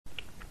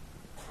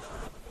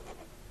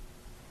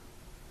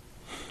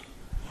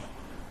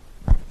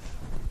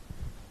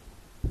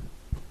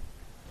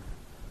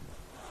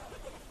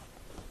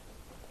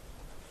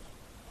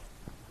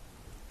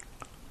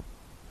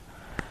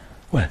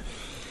Well,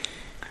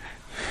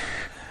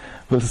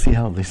 we'll see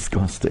how this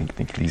goes,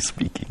 technically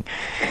speaking.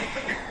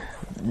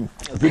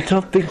 The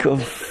topic of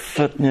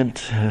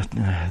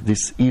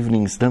this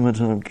evening's Dhamma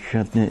talk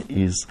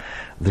is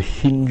the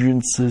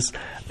hindrances.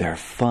 There are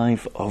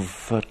 5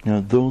 of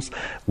those,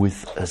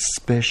 with a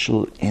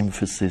special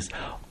emphasis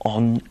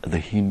on the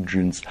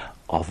hindrance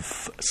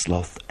of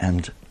sloth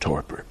and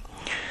torpor.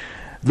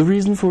 The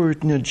reason for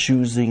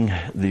choosing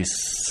this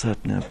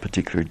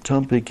particular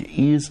topic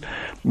is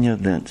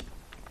that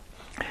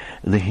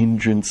the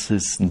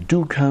hindrances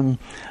do come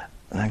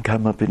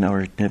up in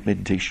our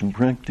meditation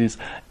practice,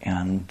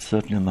 and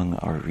certainly among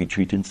our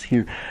retreatants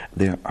here,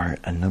 there are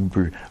a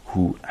number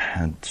who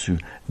had to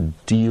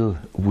deal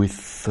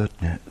with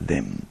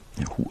them,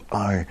 who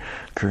are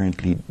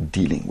currently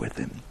dealing with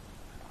them.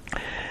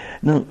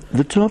 Now,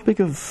 the topic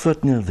of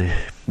the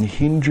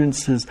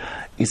hindrances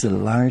is a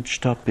large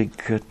topic.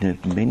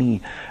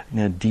 Many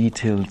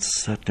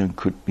details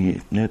could be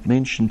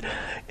mentioned,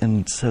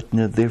 and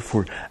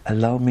therefore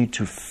allow me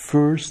to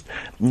first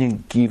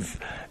give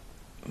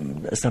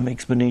some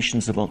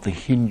explanations about the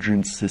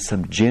hindrances,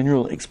 some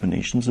general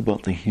explanations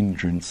about the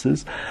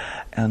hindrances,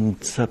 and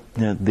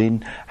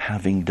then,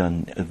 having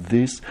done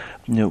this,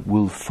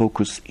 we'll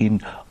focus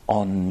in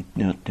on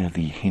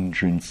the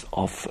hindrance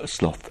of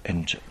sloth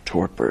and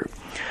torpor.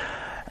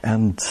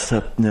 And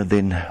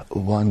then,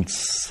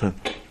 once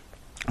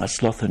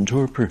sloth and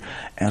torpor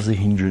as a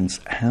hindrance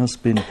has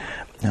been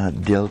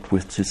dealt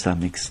with to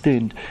some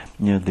extent,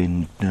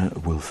 then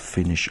we'll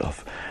finish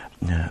off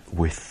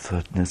with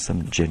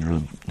some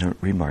general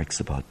remarks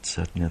about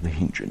the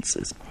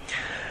hindrances.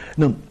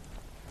 Now,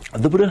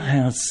 the Buddha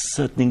has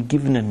certainly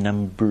given a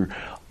number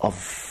of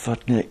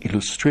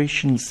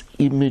illustrations,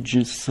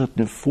 images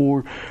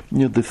for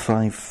the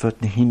 5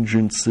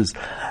 hindrances.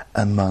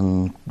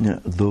 Among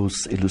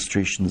those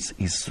illustrations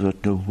is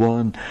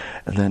one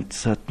that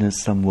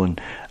someone,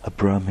 a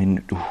Brahmin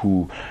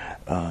who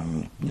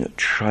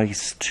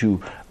tries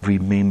to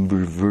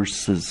remember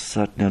verses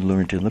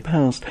learned in the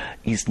past,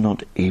 is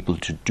not able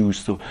to do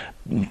so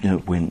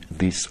when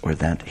this or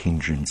that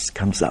hindrance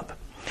comes up.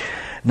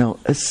 Now,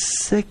 a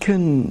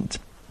second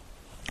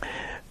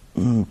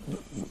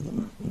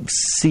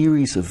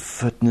series of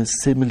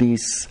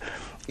similes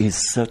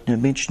is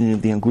mentioned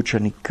in the Anguttara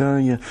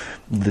Nikaya,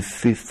 the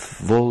 5th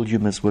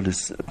volume, as well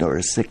as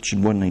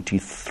section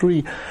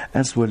 193,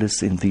 as well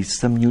as in the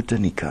Samyutta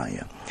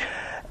Nikaya.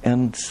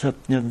 And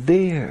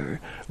there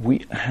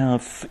we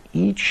have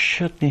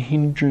each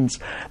hindrance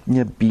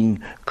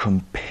being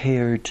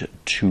compared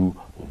to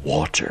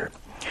water.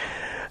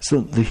 So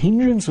the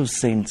hindrance of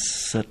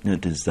sense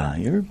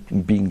desire,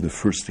 being the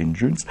first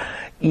hindrance,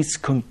 is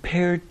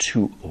compared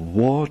to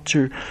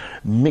water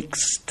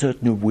mixed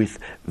with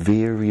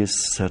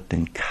various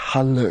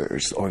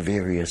colors or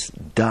various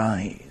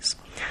dyes.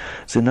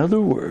 So in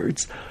other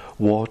words,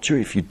 water,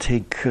 if you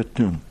take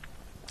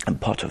a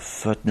pot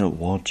of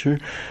water,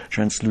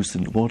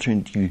 translucent water,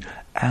 and you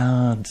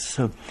add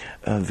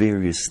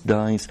various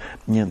dyes,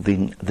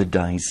 then the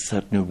dyes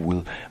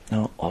will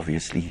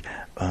obviously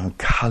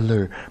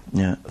color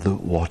the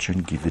water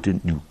and give it a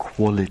new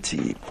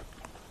quality.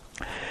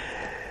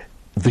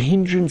 The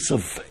hindrance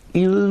of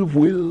ill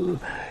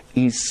will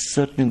is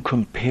certainly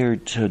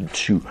compared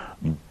to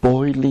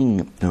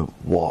boiling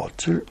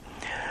water.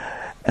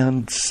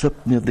 And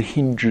the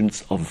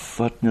hindrance of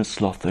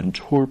sloth and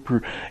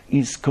torpor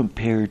is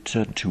compared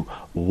to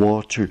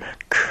water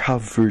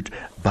covered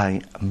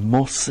by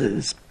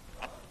mosses.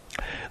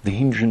 The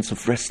hindrance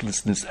of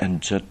restlessness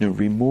and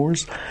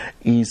remorse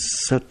is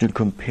certainly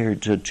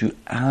compared to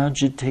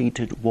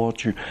agitated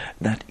water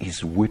that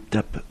is whipped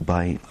up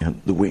by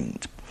the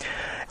wind.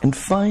 And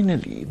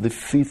finally, the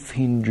 5th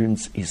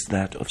hindrance is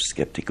that of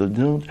skeptical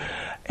doubt,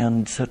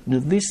 and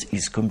this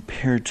is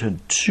compared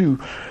to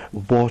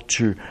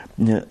water,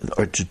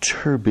 or to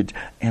turbid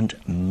and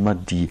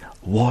muddy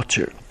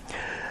water.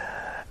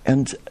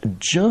 And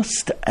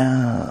just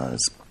as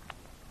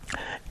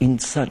in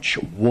such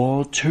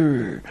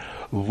water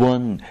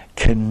one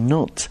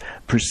cannot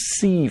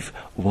perceive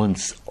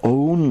one's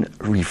own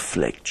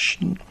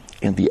reflection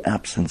in the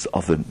absence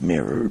of a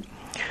mirror,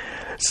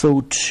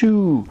 so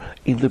too,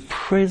 in the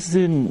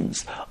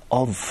presence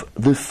of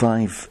the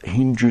 5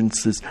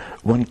 hindrances,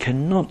 one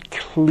cannot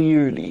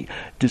clearly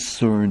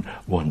discern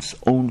one's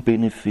own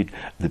benefit,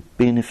 the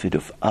benefit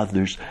of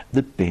others,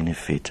 the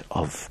benefit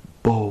of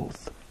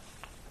both.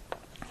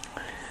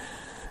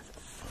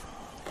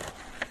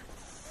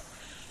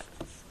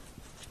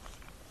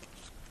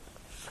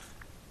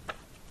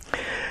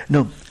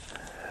 Now,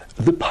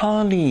 the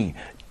Pali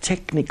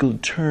technical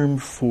term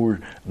for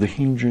the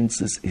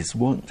hindrances is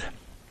what?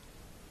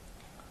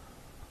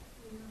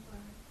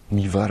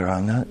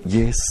 Nivarana,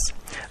 yes,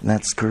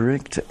 that's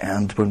correct.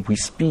 And when we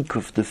speak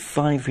of the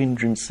 5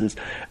 hindrances,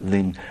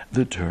 then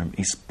the term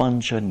is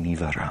Pancha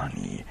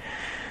Nivarani.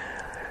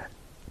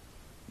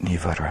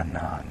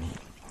 Nivaranani.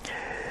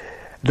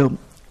 Now,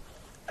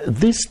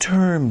 this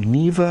term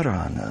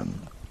Nivarana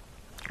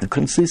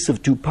consists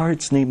of 2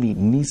 parts, namely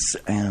Nis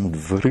and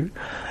Vr.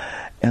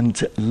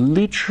 And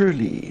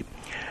literally,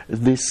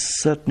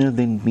 this satna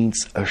then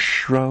means a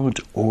shroud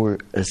or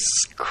a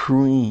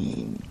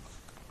screen.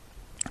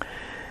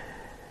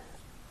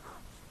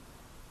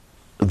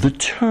 The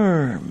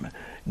term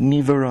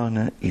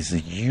Nivarana is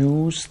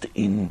used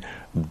in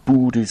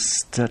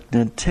Buddhist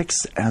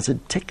texts as a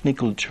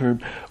technical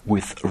term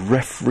with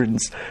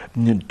reference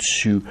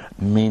to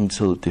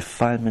mental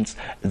defilements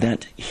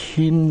that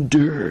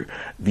hinder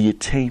the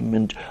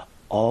attainment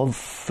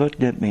of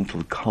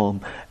mental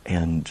calm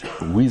and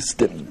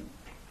wisdom.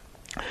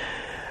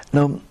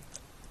 Now,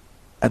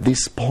 at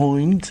this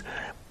point,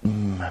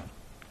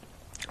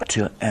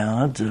 to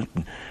add,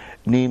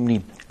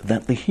 namely,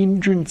 that the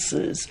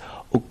hindrances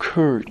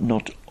occur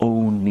not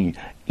only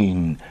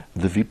in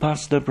the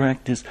Vipassana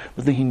practice,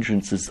 but the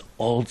hindrances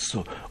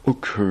also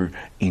occur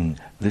in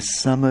the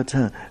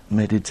Samatha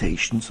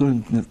meditation. So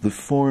in the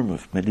form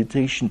of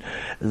meditation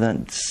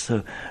that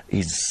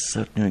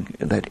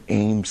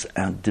aims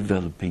at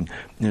developing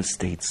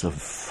states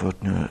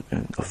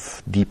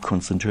of deep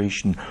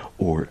concentration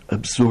or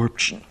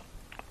absorption.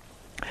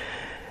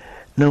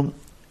 Now,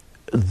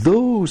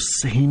 those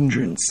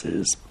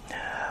hindrances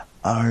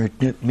are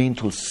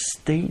mental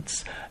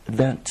states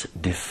that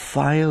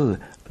defile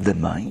the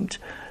mind,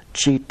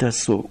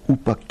 cetaso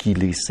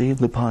upakilese,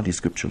 the Pali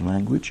scriptural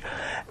language,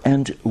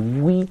 and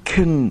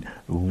weaken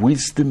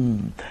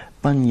wisdom,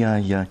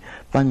 panyaya,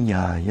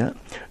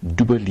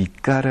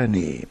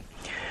 dubalikarane.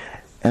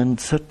 And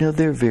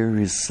there are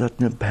various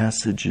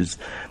passages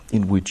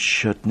in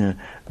which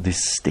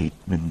this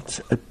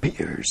statement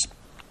appears.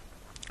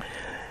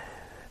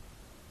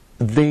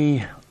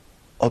 They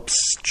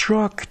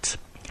obstruct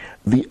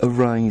the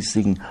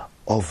arising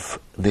of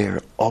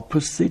their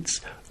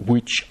opposites,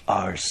 which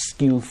are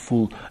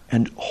skillful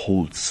and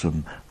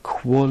wholesome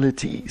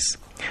qualities.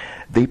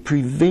 They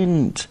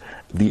prevent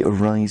the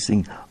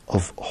arising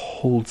of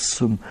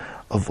wholesomeness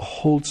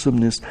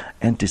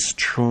and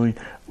destroy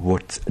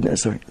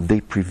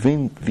they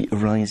prevent the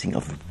arising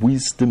of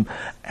wisdom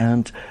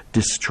and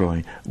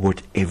destroy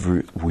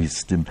whatever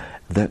wisdom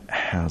that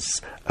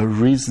has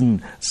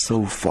arisen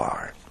so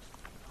far,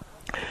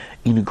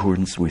 in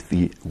accordance with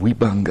the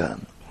Vibhanga.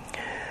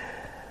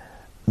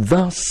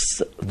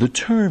 Thus, the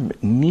term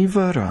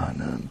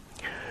Nivarana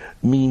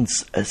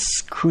means a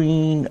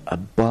screen, a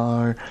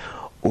bar,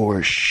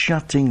 or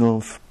shutting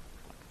off,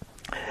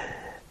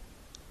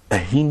 a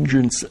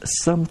hindrance,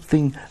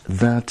 something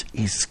that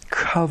is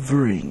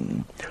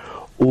covering,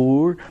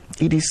 or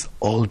it is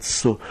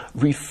also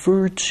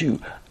referred to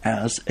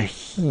as a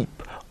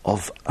heap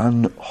of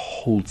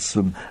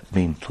unwholesome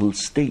mental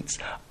states,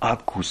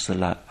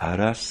 akusala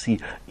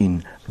arasi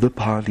in the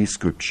Pali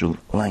scriptural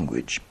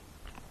language.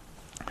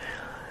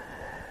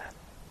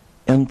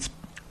 And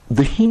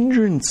the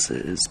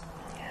hindrances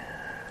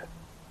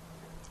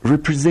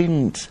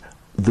represent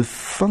the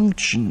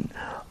function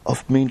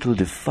of mental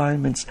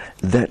defilements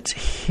that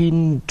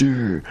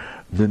hinder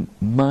the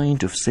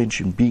mind of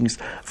sentient beings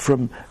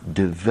from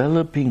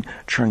developing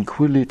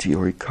tranquility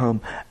or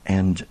calm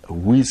and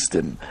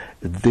wisdom.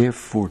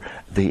 Therefore,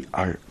 they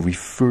are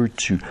referred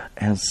to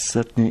as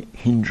certain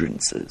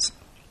hindrances.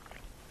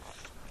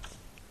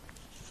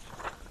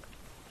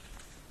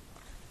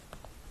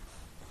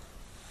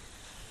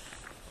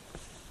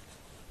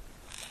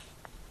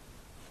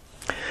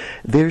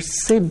 They're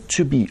said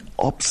to be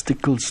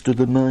obstacles to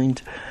the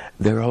mind.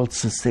 They're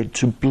also said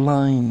to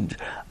blind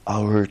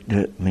our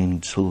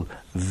mental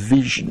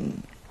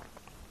vision.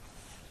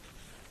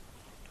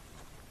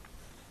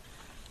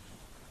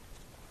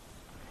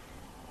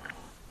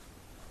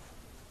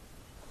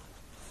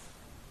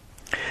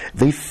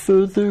 They've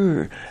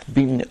further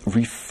been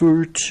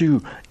referred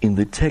to in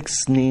the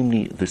text,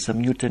 namely the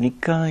Samyutta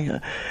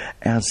Nikaya,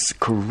 as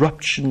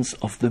corruptions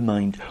of the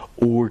mind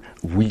or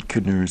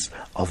weakeners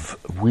of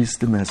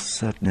wisdom, as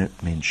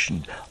Satnat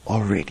mentioned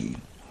already.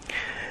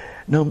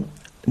 Now,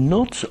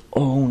 not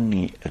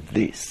only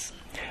this,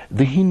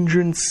 the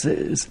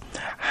hindrances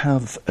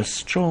have a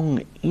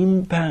strong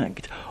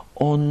impact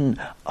on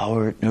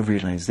our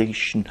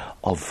realization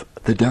of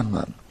the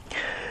Dhamma.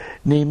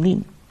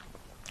 Namely,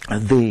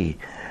 they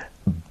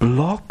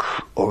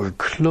block or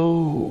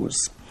close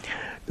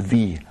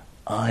the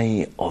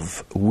eye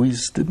of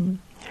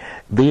wisdom.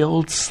 They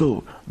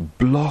also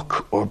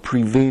block or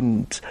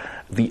prevent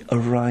the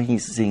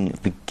arising,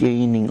 the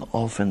gaining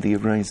of, and the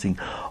arising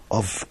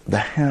of the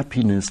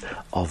happiness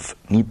of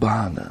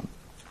Nibbana.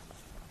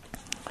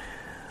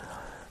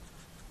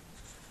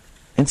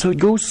 And so it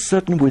goes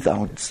certain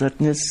without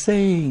certain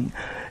saying,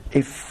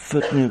 if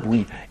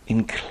we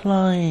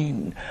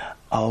incline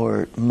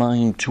our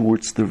mind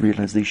towards the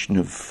realization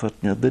of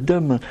the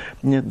Dhamma,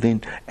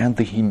 then, and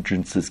the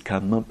hindrances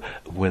come up,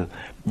 well,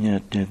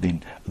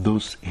 then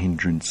those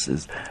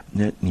hindrances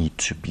need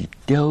to be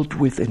dealt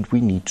with, and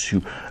we need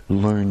to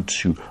learn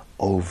to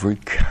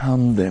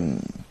overcome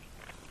them.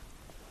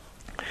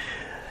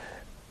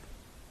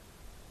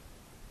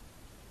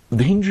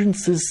 The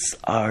hindrances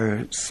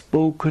are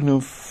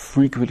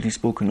frequently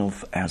spoken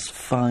of as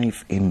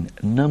 5 in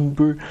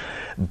number,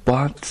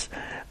 but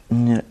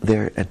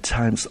they're at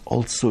times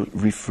also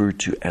referred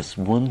to as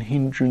one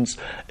hindrance,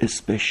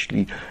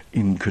 especially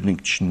in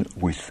connection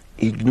with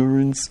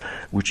ignorance,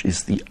 which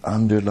is the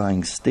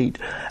underlying state.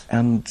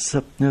 And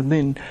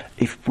then,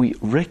 if we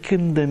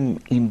reckon them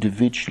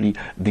individually,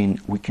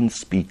 then we can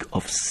speak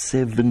of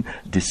 7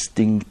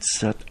 distinct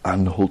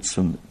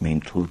unwholesome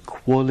mental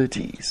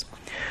qualities.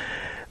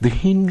 The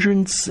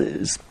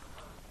hindrances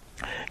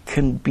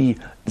can be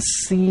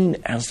seen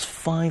as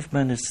 5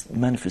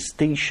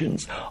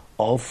 manifestations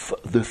of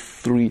the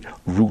 3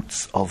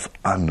 roots of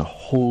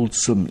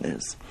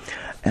unwholesomeness.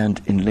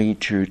 And in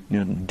later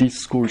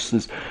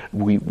discourses,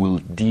 we will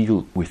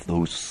deal with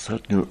those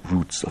certain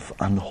roots of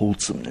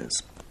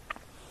unwholesomeness.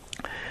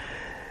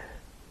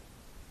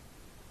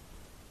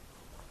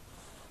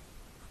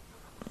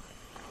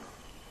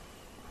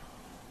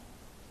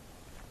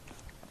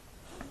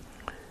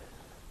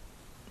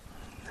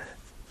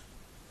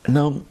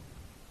 Now,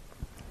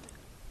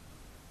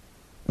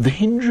 the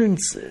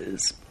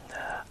hindrances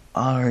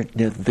are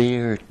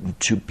there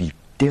to be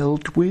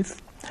dealt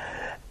with,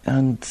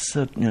 and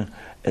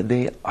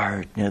they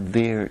are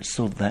there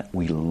so that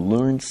we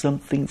learn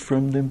something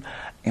from them,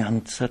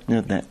 and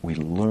that we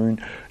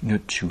learn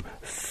to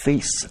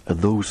face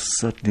those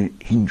certain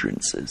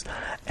hindrances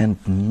and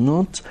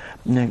not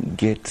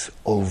get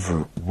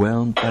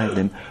overwhelmed by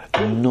them,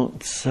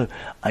 not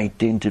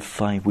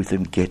identify with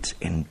them, get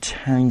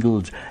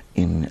entangled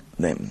in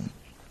them.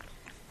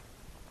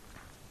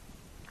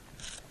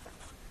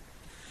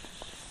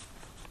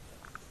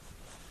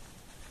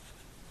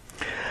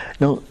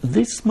 Now,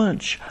 this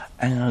much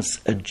as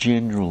a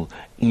general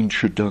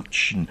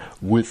introduction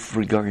with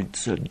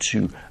regards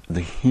to the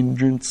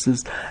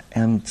hindrances,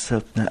 and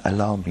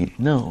allow me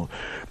now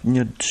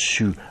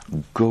to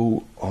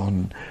go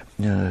on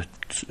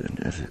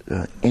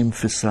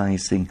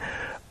emphasizing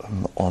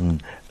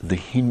on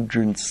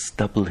the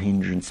double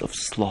hindrance of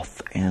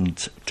sloth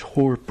and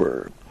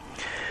torpor.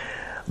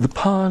 The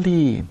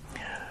Pali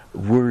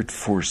word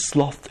for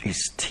sloth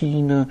is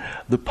tina,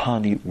 the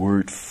Pali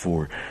word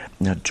for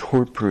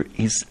torpor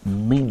is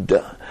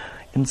mida,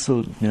 and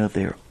so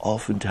they're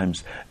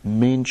oftentimes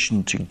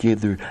mentioned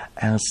together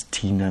as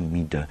tina,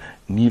 mida,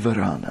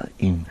 nivarana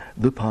in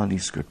the Pali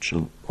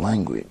scriptural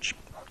language.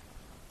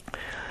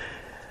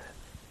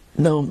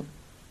 Now,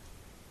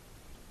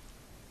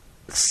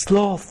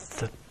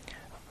 sloth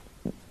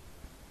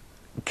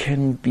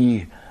can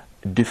be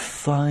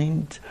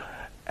defined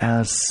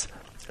as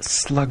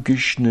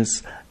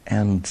sluggishness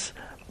and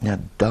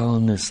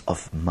dullness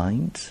of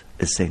mind,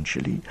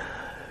 essentially,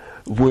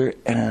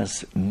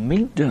 whereas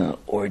mida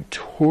or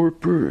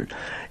torpor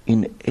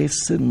in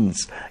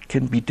essence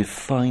can be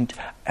defined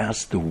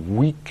as the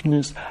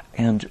weakness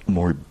and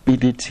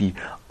morbidity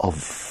of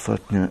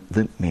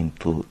the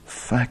mental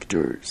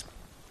factors.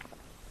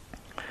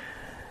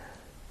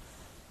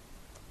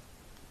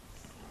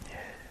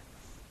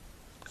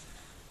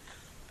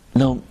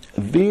 Now,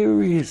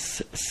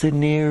 various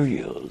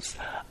scenarios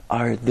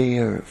are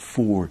there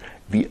for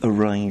the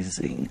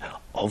arising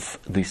of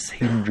this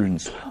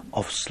hindrance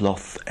of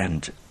sloth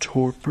and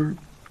torpor.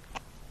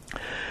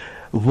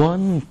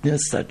 One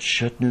such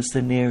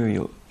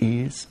scenario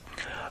is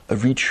a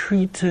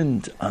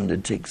retreatant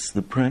undertakes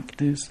the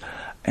practice,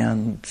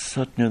 and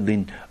suddenly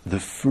then the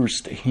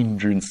first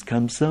hindrance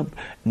comes up,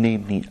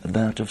 namely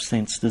that of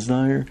sense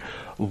desire.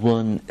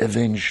 One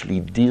eventually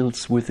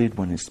deals with it,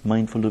 one is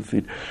mindful of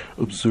it,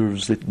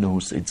 observes it,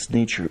 knows its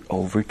nature,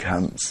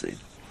 overcomes it.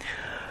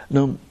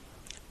 Now,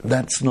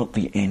 that's not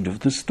the end of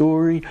the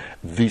story.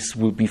 This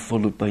will be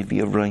followed by the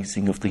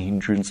arising of the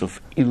hindrance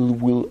of ill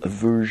will,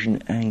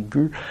 aversion,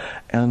 anger,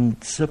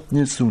 and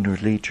sooner or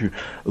later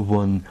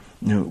one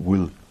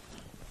will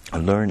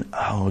learn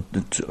how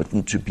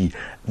to be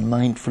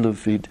mindful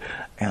of it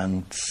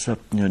and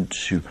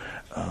to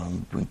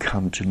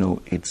come to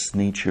know its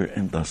nature,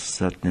 and thus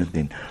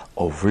then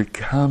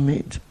overcome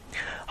it.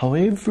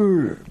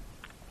 However,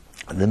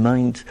 the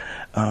mind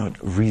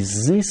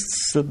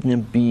resists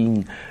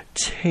being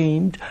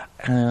tamed,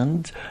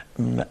 and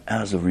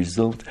as a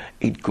result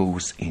it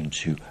goes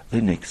into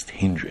the next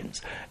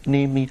hindrance,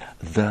 namely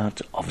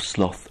that of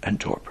sloth and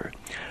torpor.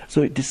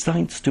 So it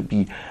decides to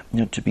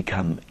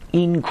become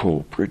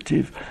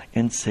incooperative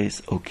and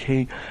says,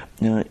 okay,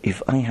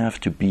 if I have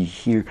to be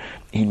here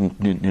in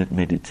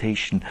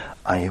meditation,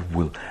 I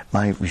will.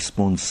 My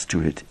response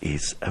to it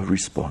is a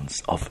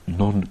response of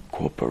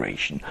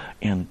non-cooperation,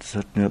 and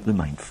the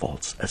mind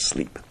falls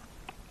asleep.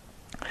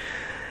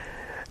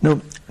 Now,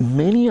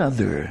 many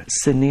other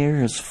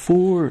scenarios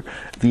for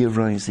the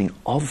arising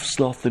of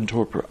sloth and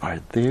torpor are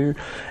there,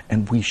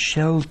 and we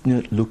shall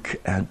look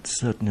at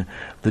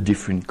the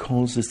different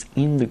causes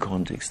in the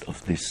context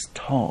of this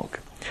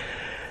talk.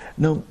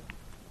 Now,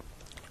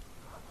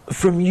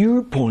 from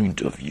your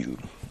point of view,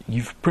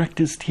 you've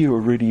practiced here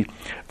already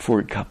for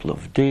a couple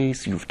of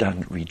days, you've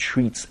done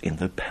retreats in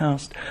the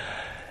past.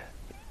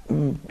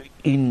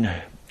 In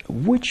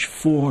which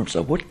forms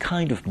or what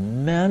kind of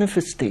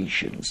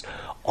manifestations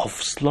of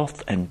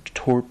sloth and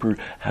torpor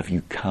have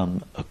you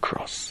come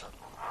across?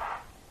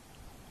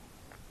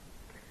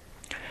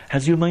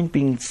 Has your mind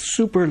been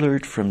super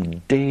alert from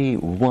day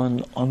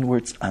one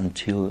onwards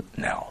until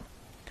now?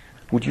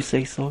 Would you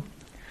say so?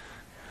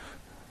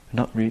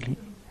 Not really?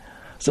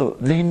 So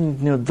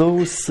then,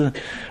 those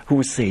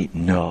who say,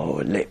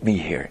 no, let me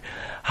hear.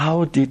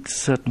 How did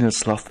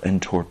sloth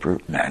and torpor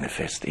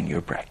manifest in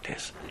your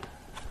practice?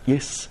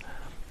 Yes,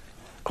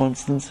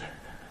 Constance?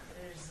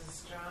 There's a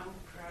strong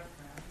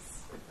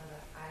preference for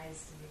the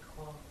eyes to be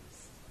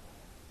closed.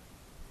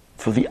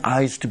 For the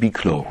eyes to be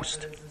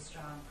closed. There's a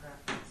strong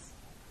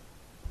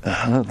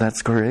preference.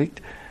 That's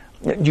correct.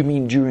 You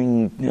mean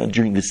during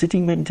the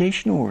sitting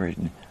meditation or?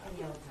 Any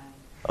old time.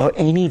 Oh,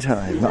 any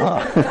time.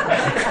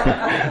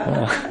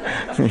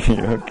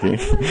 Okay.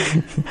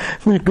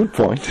 Good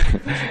point.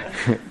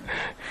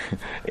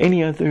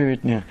 Any other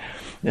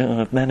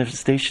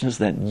manifestations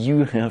that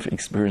you have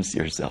experienced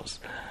yourselves?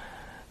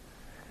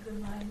 The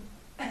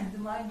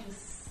mind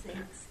just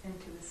sinks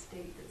into a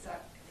state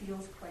that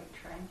feels quite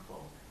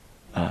tranquil,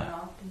 and can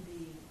often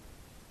be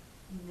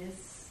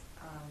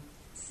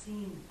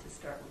seen to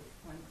start with.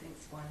 One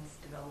thinks one's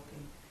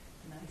developing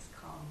a nice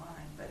calm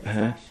mind, but it's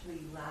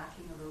actually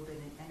lacking a little bit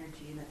in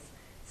energy, and it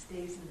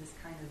stays in this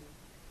kind of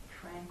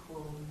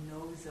tranquil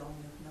no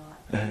zone of not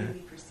really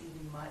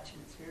perceiving much,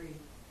 and it's very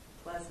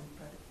pleasant,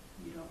 but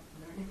you don't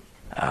learn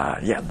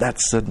anything. Yeah,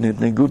 that's a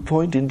good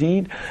point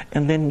indeed.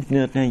 And then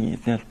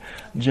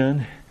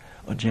John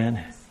or Jan.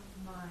 Mind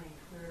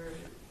where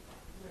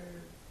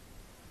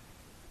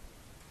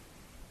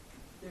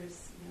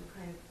there's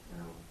kind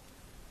of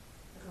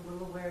like a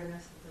little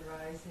awareness of the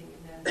rising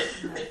and then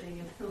nothing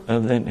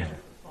and then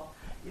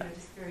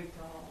just very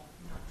dull.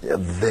 Yeah,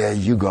 there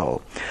you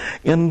go.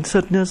 And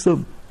so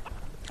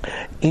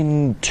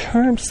in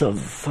terms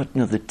of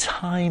the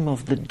time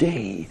of the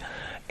day,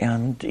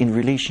 and in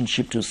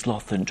relationship to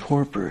sloth and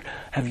torpor,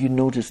 have you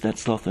noticed that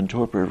sloth and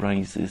torpor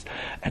arises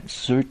at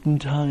certain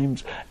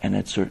times and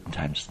at certain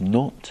times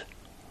not?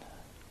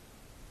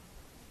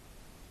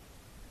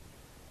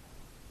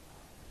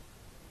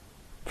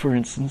 For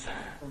instance?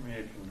 For me,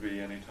 it can be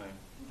any time.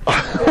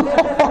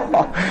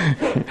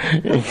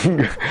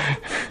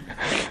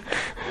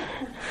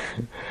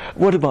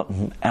 What about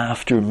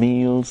after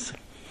meals?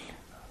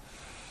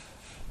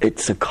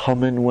 It's a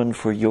common one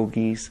for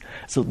yogis.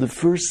 So the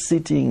first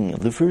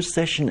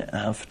session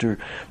after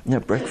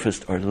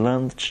breakfast or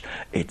lunch,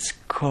 it's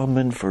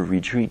common for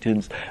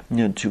retreatants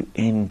to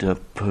end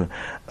up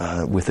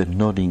with a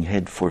nodding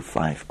head for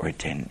 5 or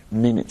 10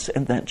 minutes,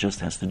 and that just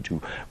has to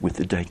do with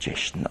the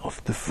digestion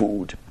of the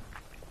food.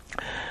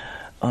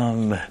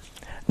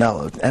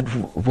 Now, at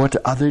what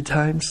other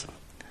times?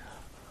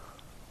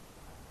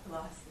 The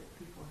last sit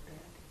before bed.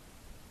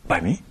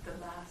 By me? The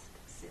last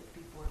sit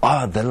before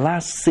bed. The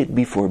last sit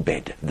before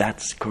bed.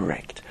 That's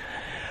correct.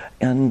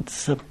 And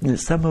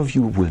some of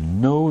you will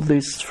know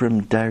this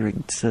from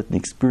direct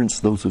experience,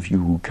 those of you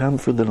who come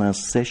for the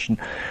last session.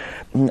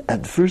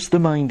 At first the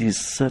mind is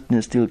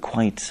still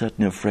quite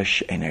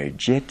fresh,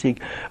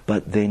 energetic,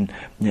 but then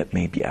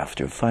maybe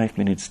after 5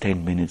 minutes,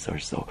 10 minutes or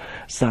so,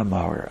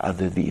 somehow or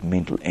other the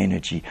mental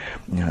energy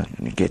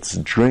gets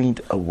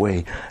drained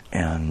away,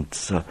 and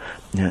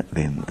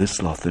then the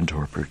sloth and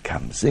torpor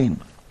comes in.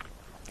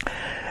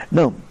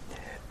 Now,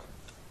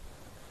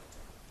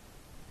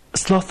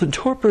 sloth and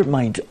torpor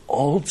might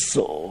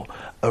also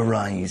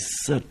arise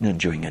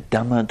during a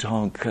Dhamma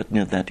talk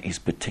that is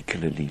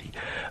particularly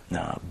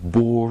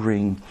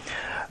boring.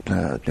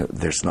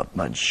 There's not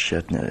much,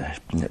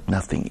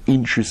 nothing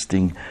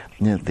interesting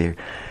there.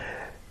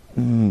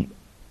 And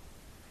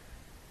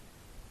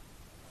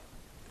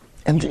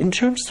in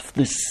terms of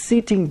the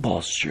sitting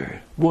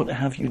posture, what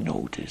have you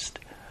noticed?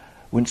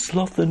 When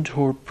sloth and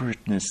torpor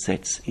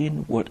sets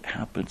in, what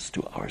happens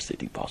to our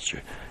sitting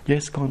posture?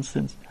 Yes,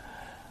 Constance?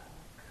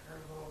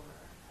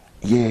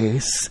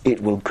 Yes,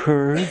 it will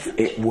curve,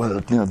 it will,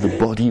 the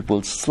body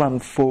will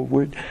slump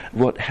forward.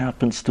 What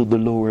happens to the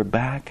lower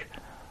back?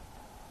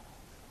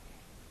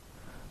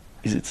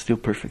 Is it still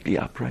perfectly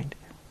upright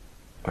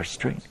or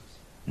straight?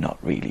 Not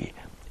really.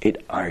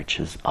 It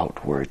arches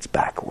outwards,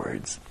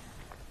 backwards.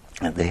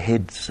 And the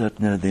head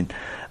then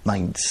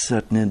might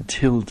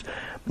tilt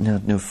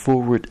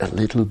forward a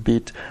little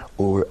bit,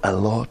 or a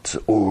lot,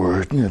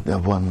 or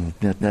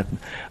the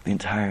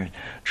entire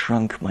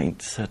trunk might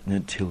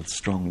tilt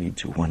strongly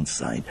to one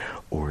side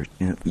or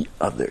the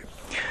other.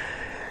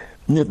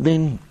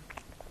 Then,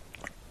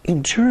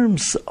 in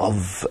terms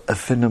of a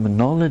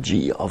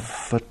phenomenology of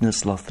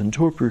sloth and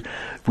torpor,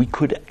 we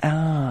could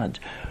add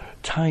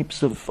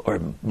types of,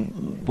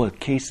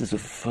 cases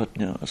of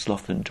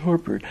sloth and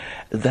torpor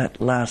that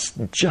last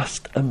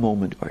just a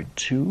moment or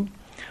two.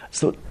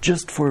 So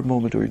just for a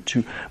moment or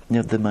two,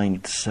 the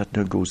mind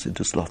goes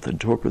into sloth and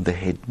torpor, the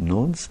head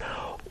nods.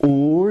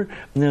 Or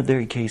there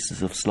are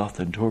cases of sloth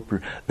and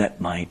torpor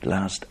that might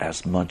last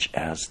as much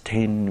as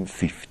 10,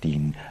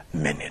 15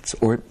 minutes,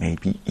 or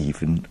maybe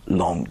even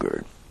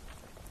longer.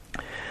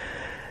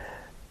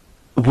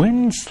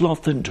 When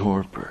sloth and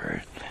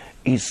torpor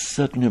is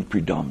suddenly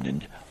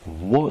predominant,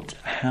 what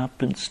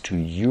happens to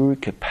your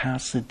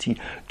capacity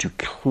to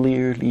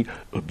clearly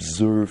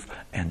observe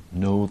and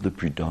know the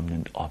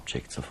predominant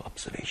objects of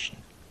observation?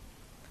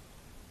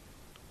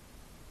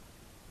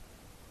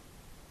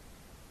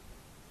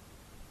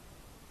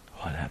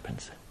 What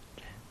happens?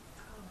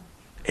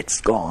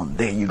 It's gone.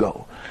 There you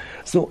go.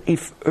 So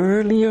if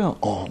earlier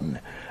on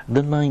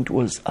the mind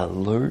was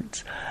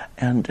alert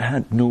and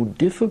had no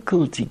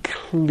difficulty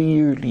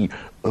clearly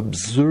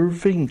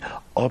observing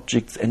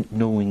objects and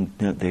knowing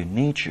their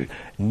nature,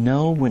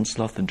 now when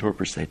sloth and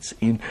torpor sets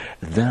in,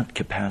 that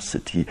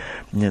capacity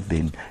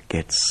then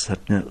gets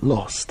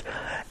lost.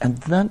 And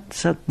that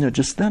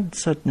just that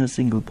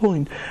single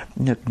point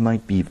that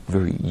might be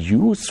very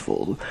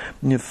useful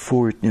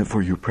for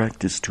your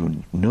practice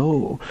to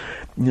know.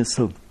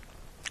 So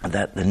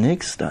that the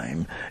next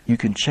time you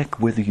can check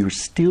whether you're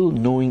still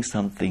knowing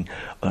something,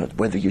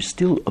 whether you're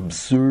still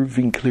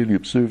clearly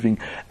observing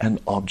an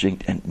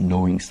object and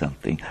knowing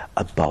something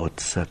about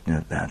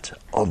that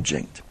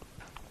object.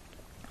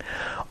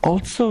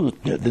 Also,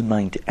 the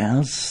mind,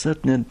 as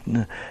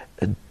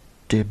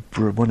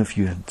Deborah, one of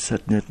you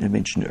had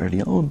mentioned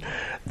earlier on,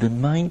 the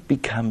mind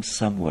becomes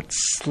somewhat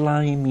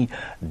slimy,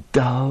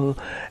 dull.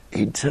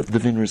 The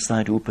Vinara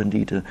Sayadaw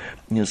Pandita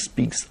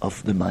speaks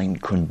of the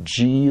mind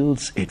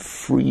congeals, it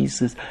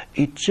freezes,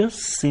 it just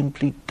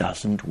simply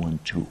doesn't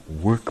want to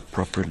work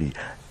properly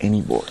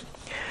anymore.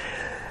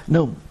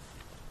 Now,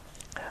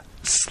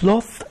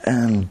 sloth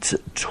and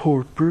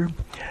torpor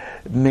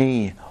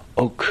may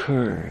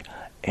occur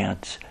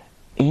at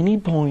any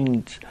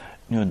point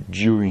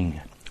during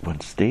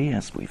one's day,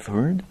 as we've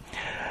heard,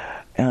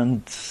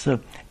 and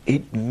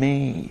it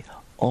may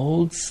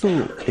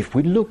also, if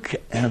we look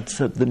at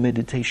the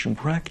meditation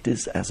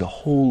practice as a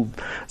whole,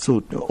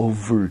 so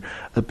over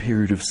a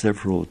period of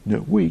several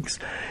weeks,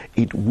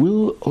 it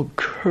will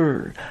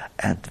occur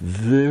at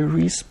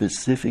very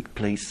specific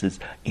places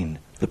in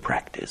the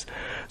practice.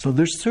 So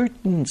there's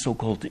certain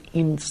so-called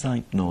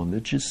insight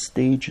knowledges,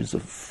 stages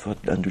of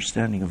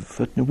understanding of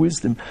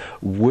wisdom,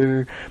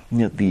 where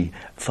the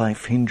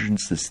five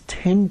hindrances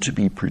tend to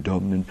be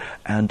predominant,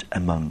 and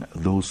among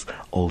those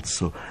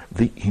also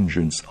the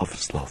hindrance of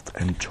sloth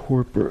and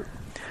torpor.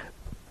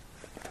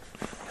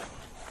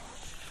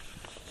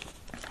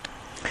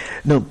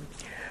 Now,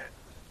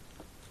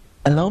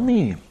 allow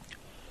me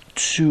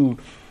to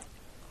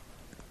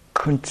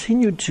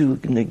continue to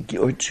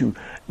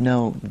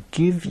now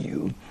give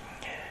you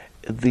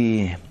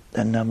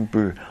a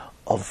number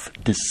of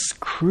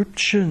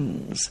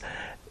descriptions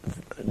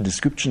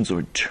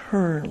or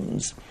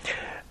terms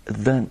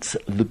that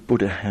the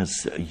Buddha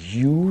has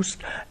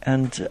used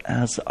and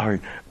as are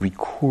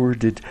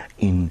recorded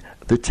in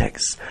the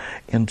text.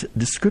 And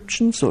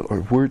descriptions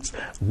or words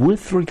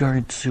with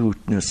regard to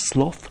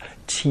sloth,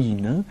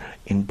 tina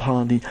in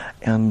Pali,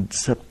 and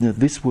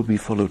this will be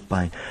followed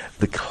by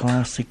the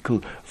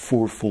classical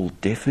fourfold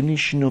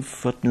definition of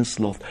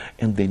sloth,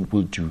 and then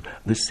we'll do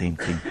the same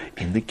thing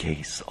in the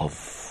case of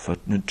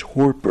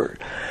torpor.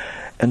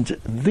 And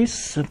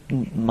this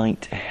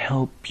might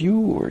help you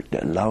or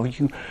allow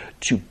you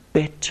to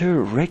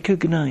better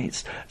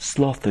recognize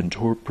sloth and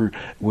torpor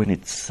when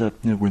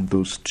when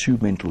those two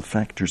mental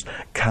factors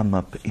come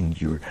up in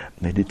your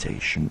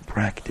meditation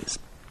practice.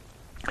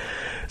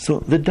 So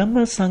the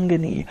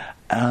Dhammasangani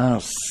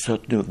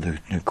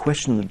the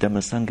question of the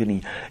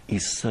Dhammasangani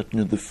is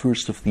the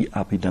first of the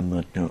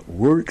Abhidhamma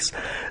works.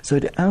 So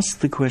it asks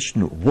the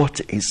question,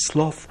 what is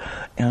sloth?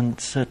 And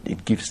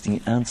it gives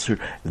the answer,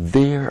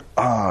 there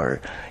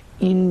are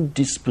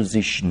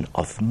indisposition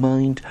of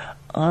mind,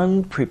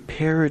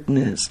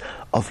 unpreparedness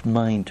of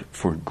mind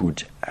for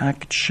good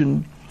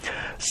action,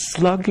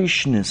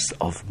 sluggishness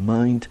of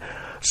mind,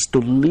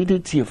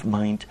 stolidity of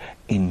mind,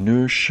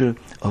 inertia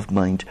of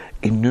mind,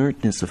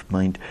 inertness of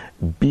mind,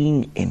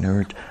 being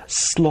inert,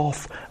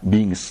 sloth,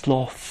 being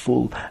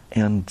slothful,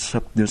 and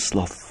the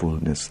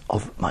slothfulness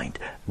of mind.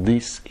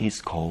 This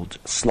is called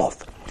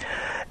sloth.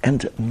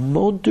 And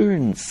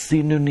modern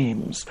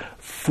synonyms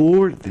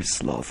for this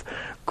sloth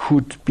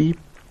could be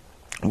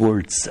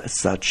words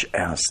such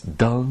as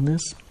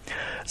dullness,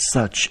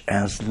 such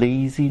as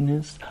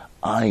laziness,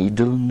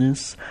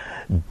 idleness,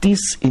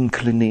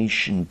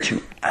 disinclination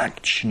to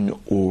action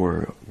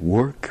or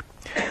work,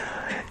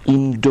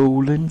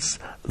 indolence,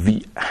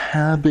 the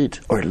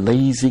habit or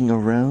lazing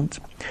around,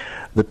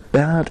 the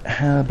bad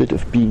habit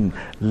of being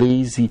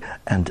lazy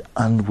and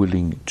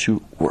unwilling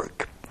to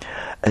work,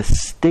 a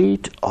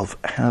state of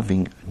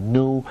having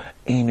no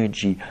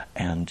energy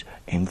and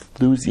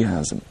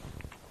enthusiasm.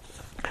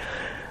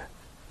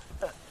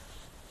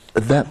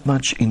 That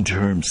much in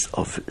terms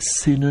of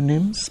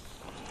synonyms.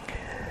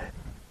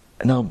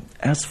 Now,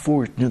 as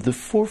for the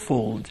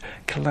fourfold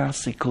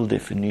classical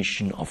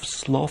definition of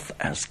sloth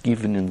as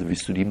given in the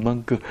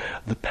Visuddhimagga,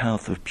 the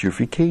path of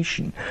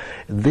purification,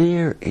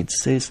 there it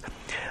says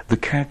the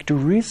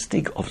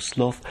characteristic of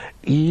sloth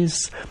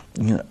is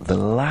the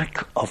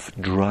lack of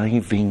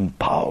driving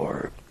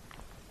power.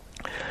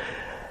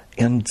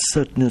 and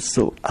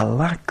so a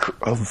lack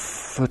of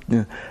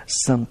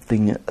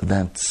something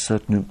that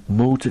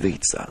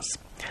motivates us.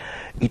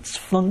 Its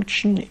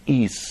function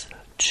is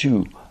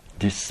to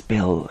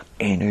dispel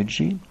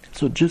energy.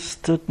 So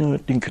just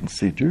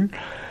consider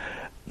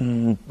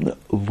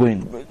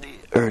when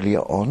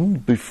earlier on,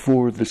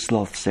 before the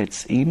sloth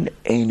sets in,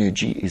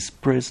 energy is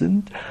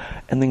present,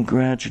 and then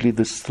gradually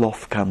the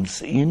sloth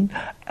comes in,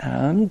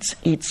 and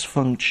its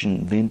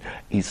function then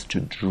is to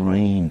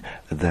drain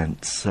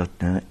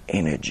that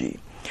energy.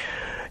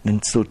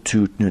 And so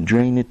to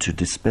drain it, to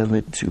dispel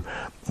it, to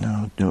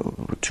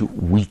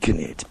weaken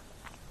it.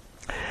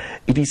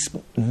 It is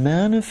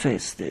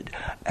manifested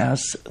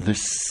as the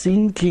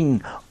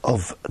sinking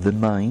of the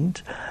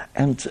mind,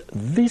 and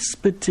this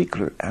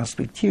particular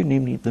aspect here,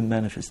 namely the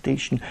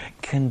manifestation,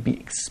 can be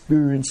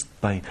experienced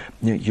by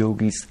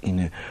yogis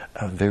in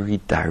a very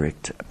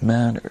direct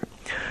manner.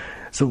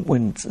 So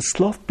when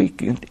sloth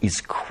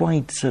is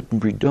quite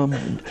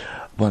predominant,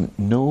 one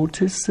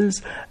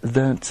notices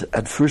that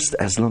at first,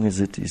 as long as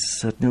it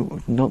is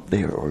not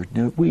there or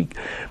weak,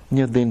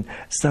 then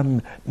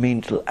some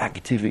mental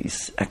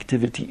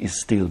activity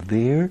is still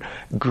there.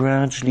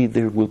 Gradually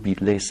there will be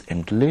less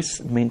and less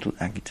mental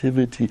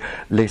activity,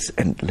 less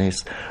and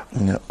less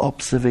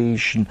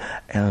observation,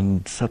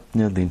 and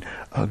then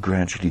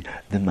gradually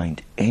the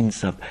mind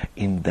ends up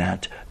in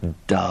that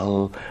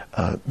dull,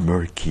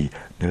 murky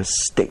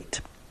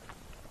state.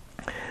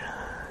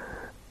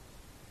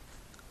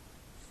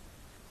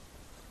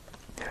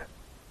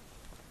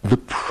 The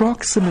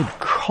proximate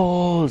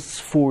cause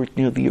for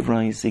the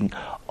arising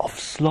of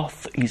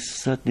sloth is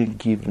certainly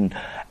given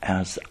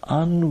as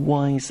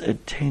unwise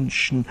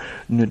attention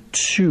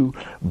to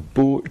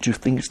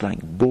things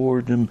like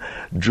boredom,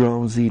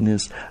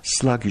 drowsiness,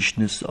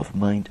 sluggishness of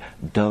mind,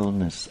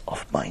 dullness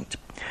of mind.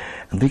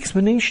 And the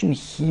explanation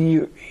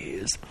here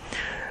is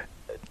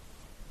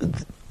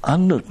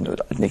an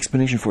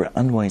explanation for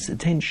unwise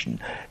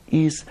attention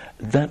is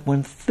that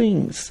one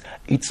thinks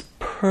it's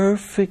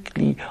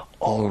perfectly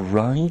all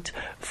right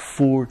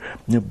for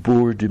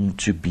boredom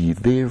to be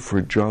there,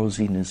 for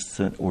drowsiness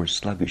or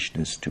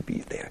sluggishness to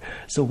be there.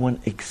 So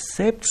one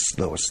accepts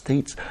those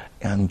states,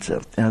 and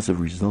as a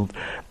result,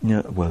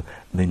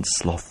 then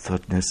sloth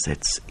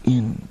sets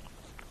in.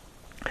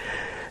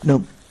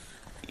 Now,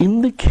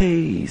 in the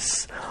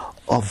case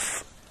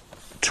of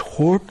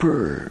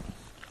torpor,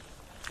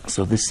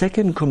 so the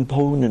second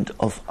component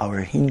of our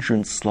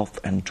hindrance, sloth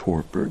and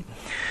torpor,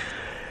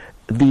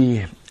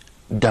 the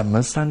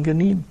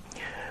Dhammasangani,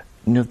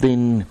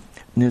 then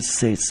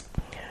says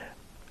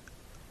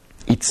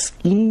it's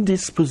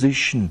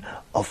indisposition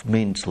of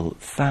mental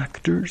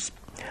factors,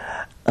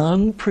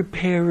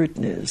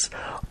 unpreparedness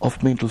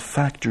of mental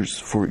factors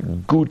for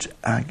good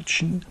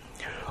action,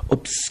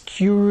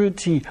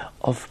 obscurity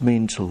of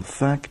mental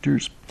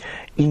factors,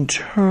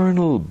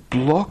 internal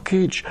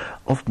blockage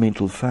of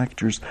mental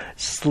factors,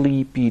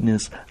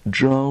 sleepiness,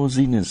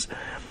 drowsiness.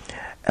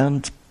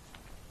 And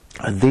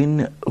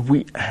then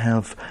we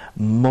have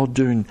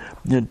modern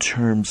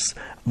terms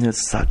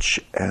such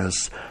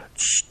as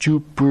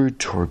stupor,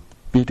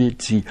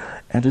 torpidity,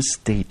 and a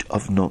state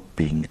of not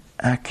being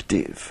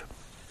active.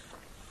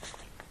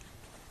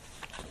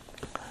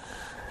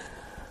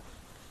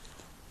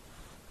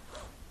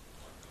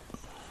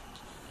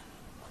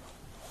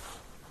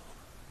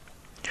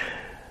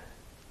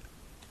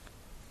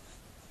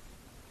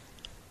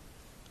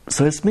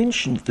 So as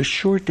mentioned, the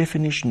short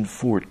definition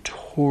for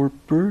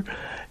torpor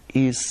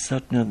is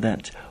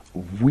that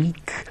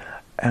weak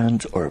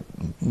or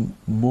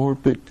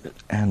morbid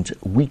and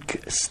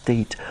weak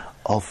state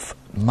of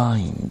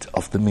mind,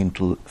 of the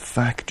mental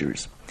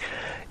factors.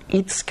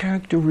 Its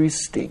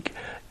characteristic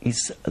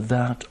is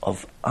that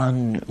of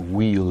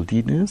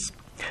unwieldiness.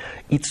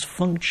 Its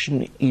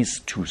function is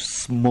to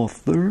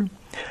smother,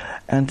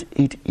 and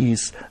it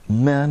is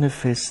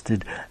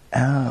manifested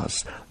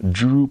as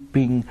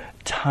drooping,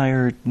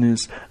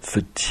 tiredness,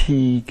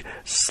 fatigue,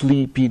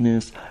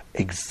 sleepiness,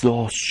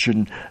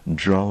 exhaustion,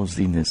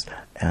 drowsiness,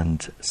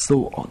 and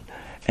so on.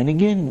 And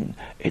again,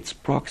 its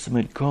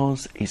proximate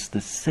cause is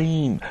the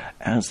same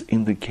as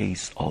in the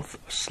case of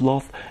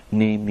sloth,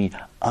 namely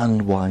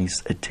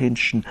unwise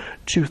attention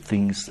to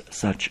things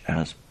such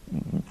as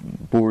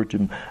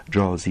boredom,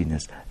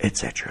 drowsiness,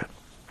 etc.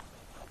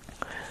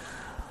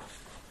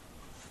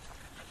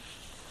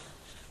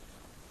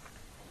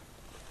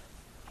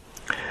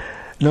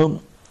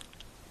 Now,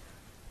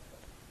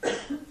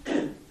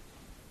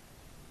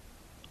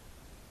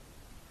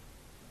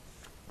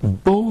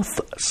 both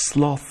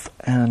sloth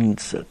and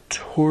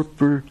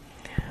torpor,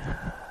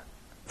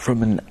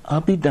 from an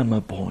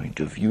Abhidhamma point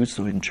of view,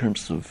 so in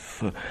terms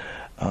of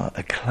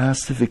a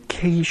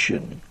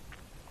classification,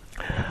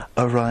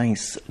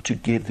 arise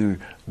together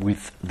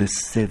with the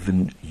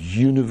 7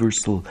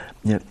 universal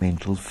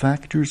mental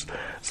factors.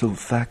 So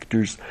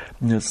factors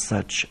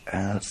such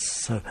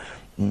as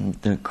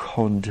the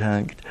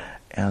contact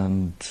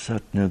and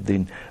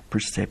then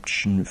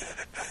perception,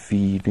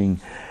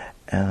 feeling,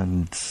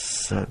 and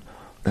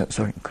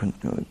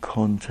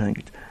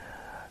contact,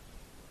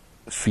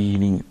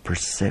 feeling,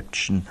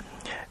 perception,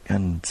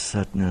 and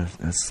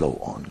so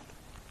on.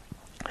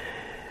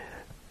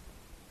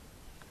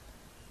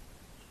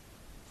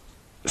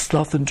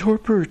 Sloth and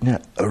torpor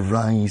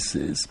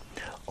arises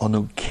on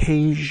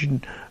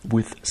occasion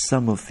with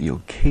some of the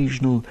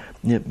occasional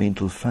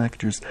mental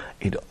factors.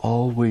 It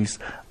always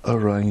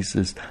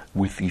arises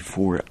with the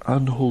four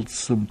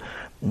unwholesome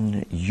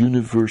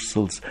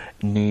universals,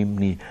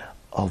 namely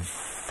of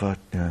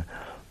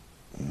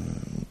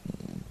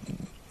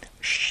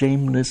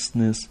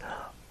shamelessness,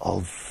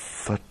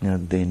 of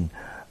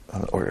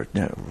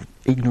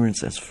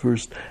ignorance as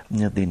first,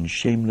 then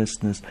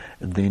shamelessness,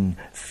 then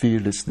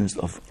fearlessness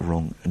of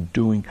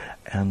wrongdoing,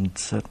 and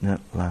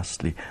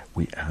lastly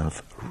we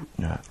have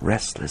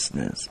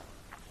restlessness.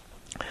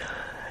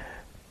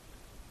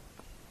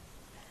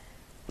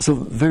 So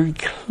very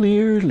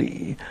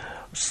clearly,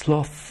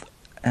 sloth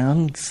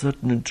and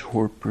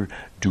torpor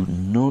do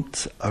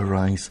not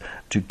arise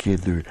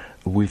together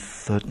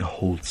with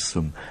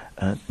wholesome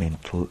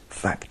mental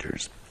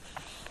factors.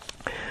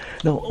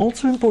 Now,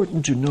 also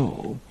important to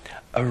know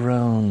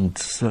around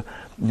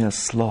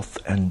sloth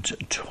and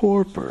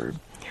torpor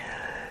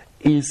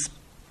is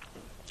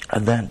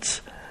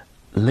that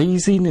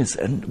laziness,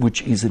 and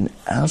which is an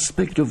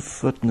aspect of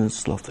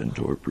sloth and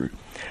torpor,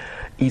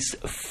 is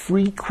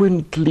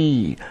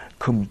frequently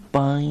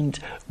combined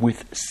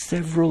with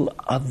several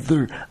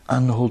other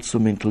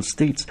unwholesome mental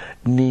states,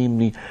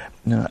 namely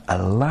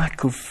a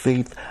lack of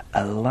faith,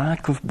 a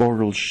lack of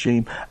moral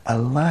shame, a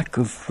lack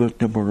of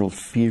moral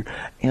fear,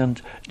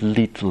 and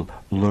little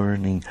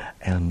learning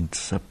and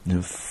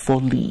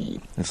folly.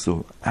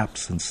 So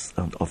absence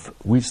of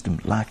wisdom,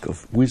 lack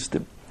of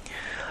wisdom.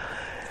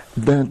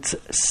 That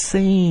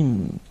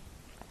same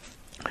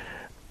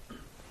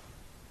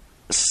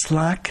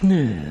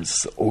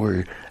slackness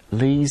or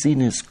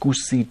laziness,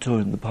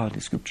 kusito in the Pali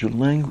scriptural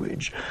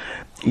language,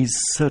 is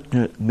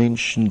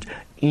mentioned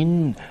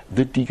in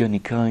the Digha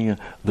Nikaya,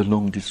 the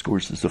long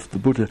discourses of the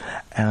Buddha,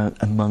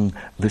 among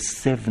the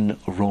 7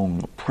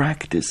 wrong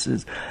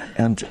practices,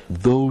 and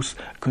those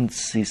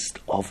consist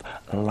of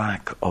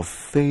lack of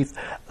faith,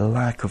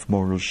 lack of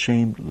moral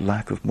shame,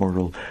 lack of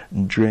moral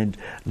dread,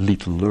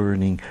 little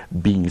learning,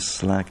 being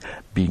slack,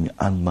 being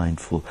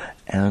unmindful,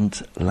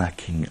 and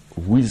lacking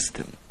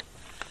wisdom.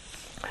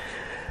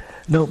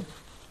 Now,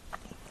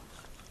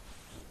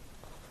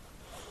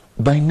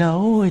 by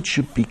now it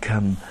should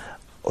become,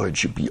 or it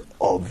should be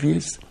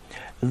obvious,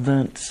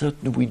 that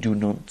certainly we do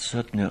not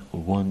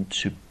want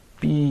to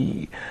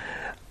be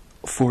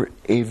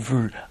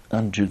forever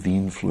under the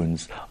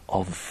influence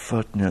of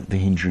the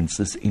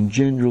hindrances in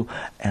general,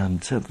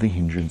 and the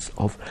hindrance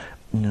of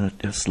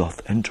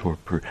sloth and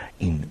torpor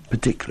in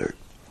particular.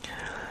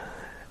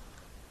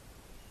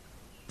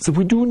 So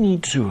we do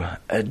need to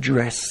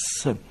address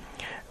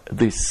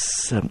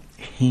this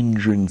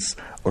hindrance,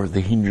 or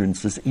the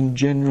hindrances in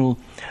general,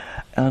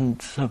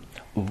 and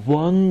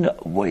one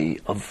way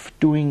of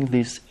doing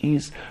this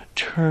is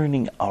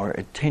turning our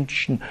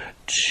attention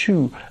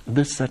to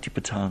the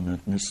Satipatthana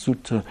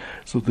Sutta,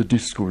 so the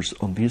discourse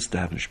on the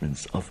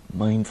establishments of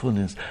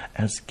mindfulness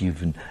as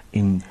given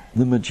in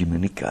the Majjhima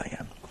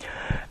Nikaya.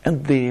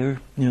 And there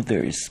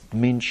is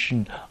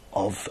mention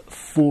of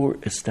 4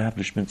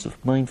 establishments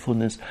of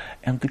mindfulness,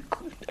 and the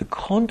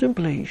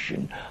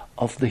contemplation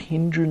of the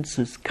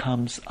hindrances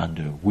comes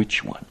under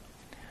which one?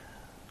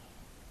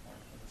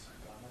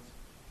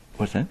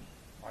 What's that?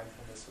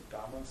 Mindfulness of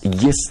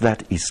Dhammas? Yes,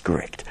 that is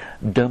correct.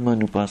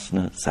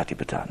 Dhammanupassana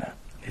Satipatthana.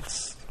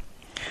 It's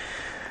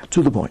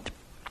to the point.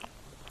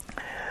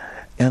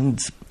 And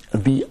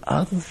the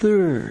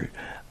other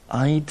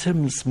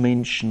items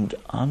mentioned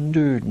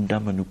under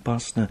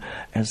Dhammanupassana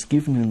as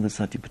given in the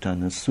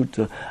Satipatthana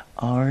Sutta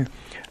are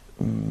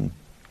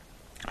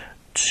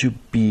to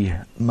be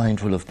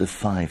mindful of the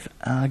 5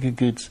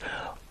 aggregates,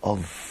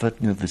 of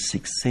the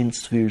 6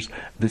 sense spheres,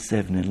 the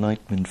 7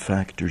 enlightenment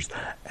factors,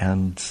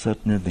 and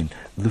then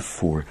the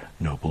 4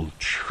 noble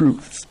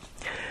truths.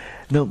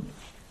 Now,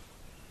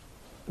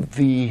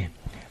 the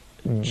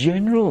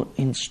general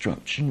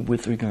instruction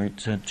with regard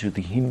to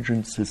the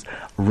hindrances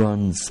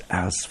runs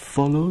as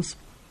follows,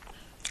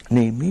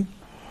 namely,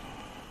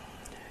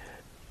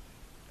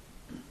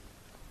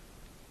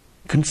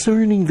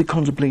 concerning the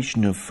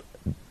contemplation of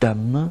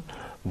Dhamma,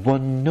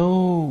 one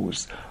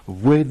knows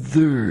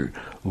whether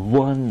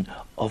one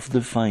of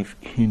the 5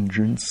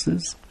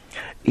 hindrances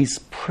is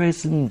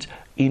present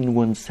in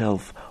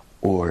oneself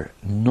or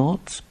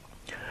not,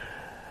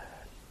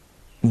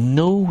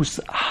 knows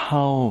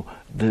how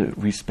the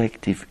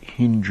respective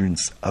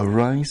hindrance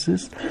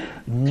arises,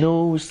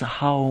 knows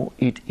how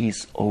it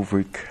is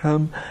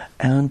overcome,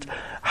 and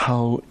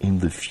how in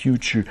the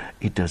future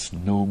it does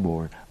no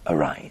more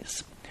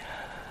arise.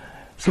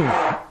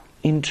 So,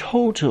 in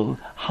total,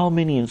 how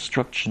many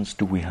instructions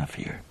do we have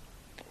here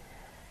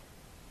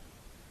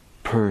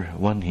per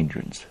one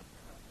hindrance?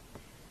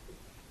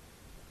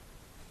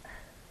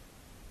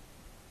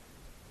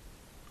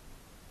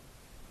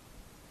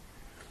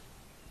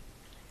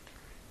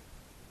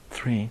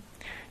 3.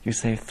 You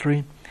say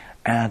 3.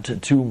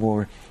 add 2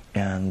 more,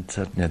 and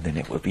then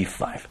it will be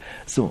 5.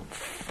 So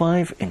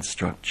 5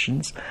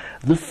 instructions.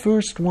 The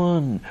first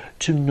one,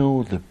 to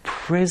know the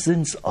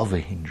presence of a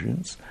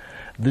hindrance.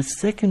 The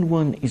second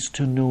one is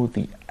to know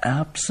the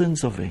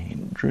absence of a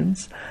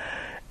hindrance,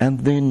 and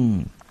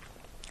then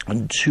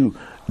to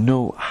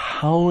know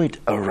how it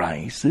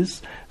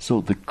arises,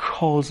 so the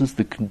causes,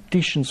 the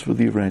conditions for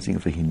the arising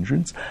of a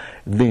hindrance.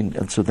 Then,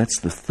 and so that's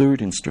the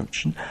third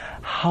instruction.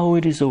 How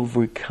it is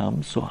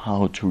overcome, so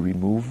how to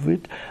remove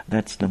it,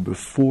 that's number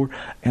 4.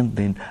 And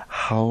then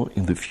how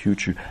in the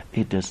future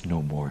it does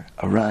no more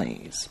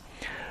arise,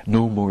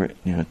 no more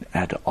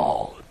at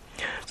all.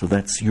 So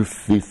that's your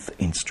 5th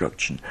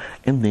instruction.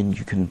 And then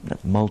you can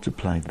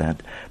multiply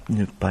that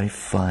by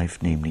 5,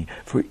 namely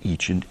for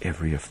each and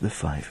every of the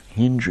 5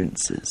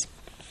 hindrances.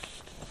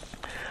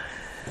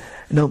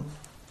 Now,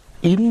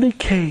 in the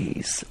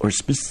case, or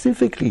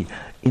specifically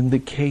in the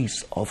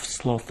case of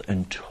sloth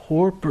and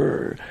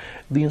torpor,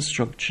 the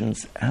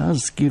instructions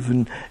as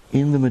given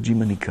in the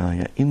Majjhima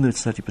Nikaya, in the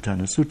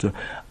Satipatthana Sutta,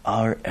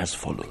 are as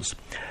follows.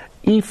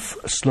 If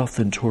sloth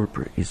and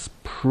torpor is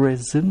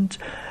present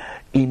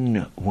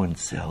in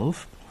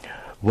oneself,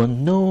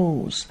 one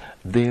knows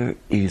there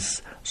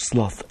is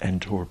sloth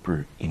and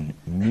torpor in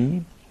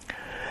me.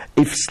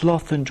 If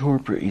sloth and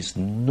torpor is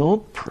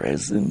not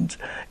present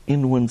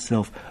in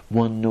oneself,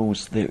 one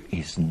knows there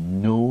is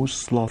no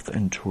sloth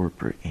and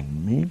torpor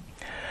in me.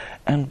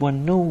 And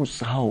one knows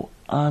how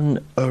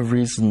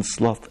unarisen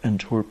sloth and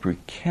torpor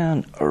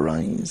can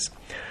arise.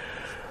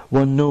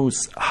 One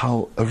knows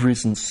how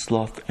arisen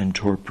sloth and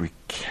torpor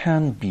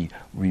can be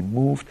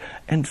removed.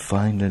 And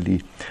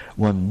finally,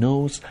 one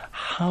knows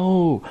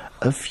how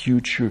a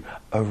future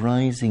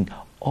arising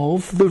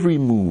of the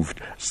removed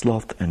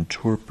sloth and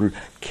torpor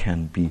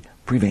can be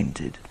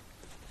prevented.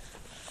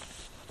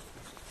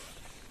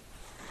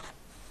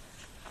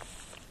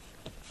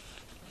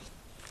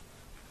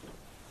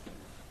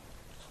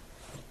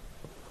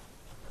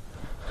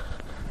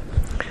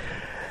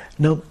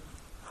 Now,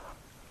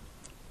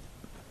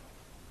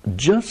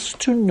 just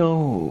to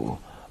know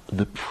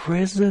the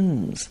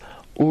presence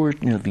or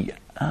the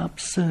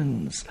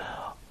absence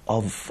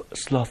of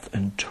sloth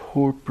and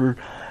torpor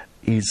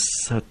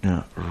is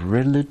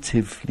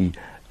relatively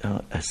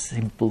a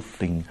simple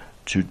thing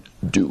to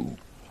do.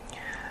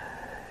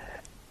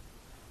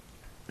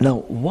 Now,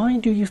 why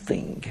do you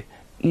think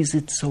is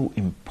it so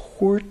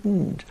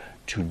important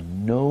to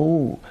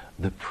know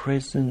the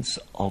presence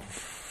of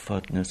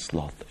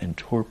sloth and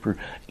torpor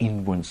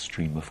in one's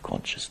stream of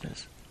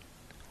consciousness?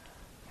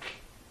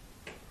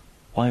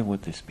 Why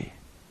would this be?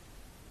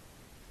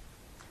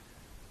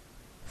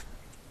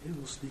 It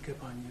will sneak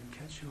up on you and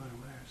catch you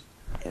unawares.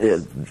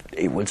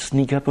 It will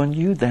sneak up on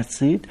you,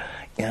 that's it.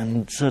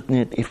 And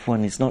certainly if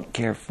one is not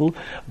careful,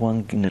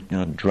 one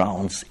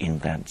drowns in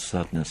that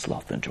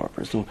sloth and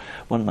torpor. So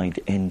one might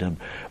end up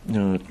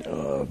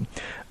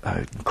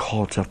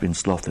caught up in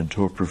sloth and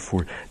torpor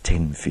for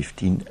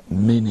 10-15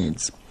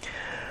 minutes.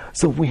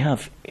 So we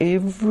have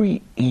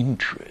every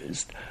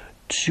interest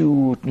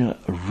to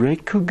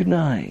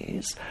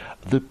recognize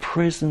the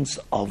presence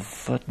of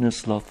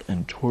sloth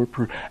and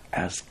torpor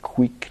as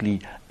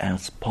quickly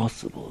as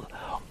possible.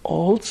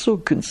 Also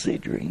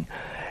considering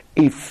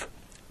if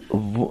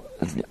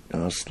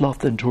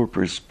sloth and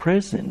torpor is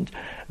present,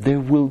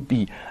 there will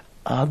be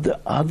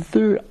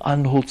other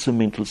unwholesome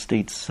mental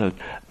states that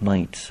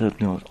might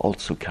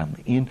also come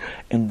in,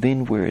 and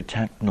then we're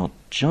attacked not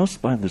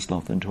just by the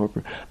sloth and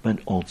torpor, but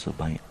also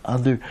by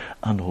other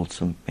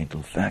unwholesome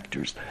mental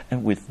factors.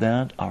 And with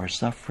that, our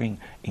suffering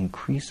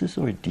increases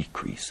or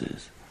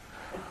decreases?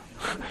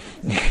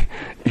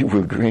 It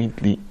will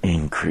greatly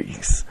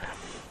increase.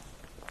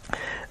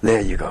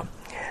 There you go.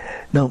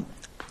 Now,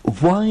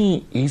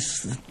 why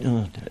is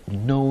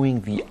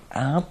knowing the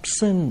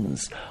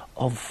absence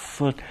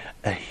of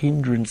a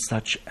hindrance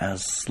such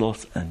as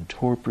sloth and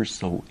torpor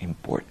so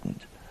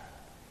important?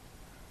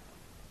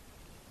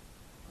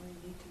 Well,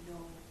 you need to know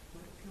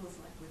what it feels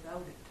like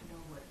without it to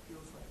know what it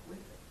feels like with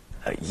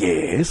it.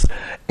 Yes,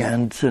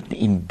 and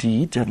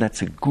indeed,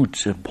 that's a good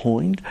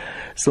point.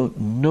 So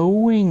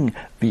knowing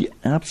the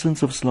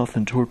absence of sloth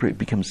and torpor, it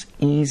becomes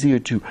easier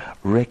to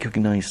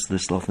recognize the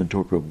sloth and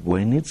torpor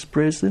when it's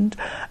present.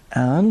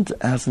 And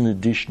as an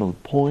additional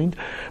point,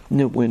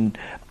 when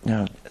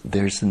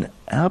there's an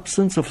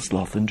absence of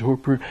sloth and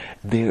torpor,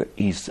 there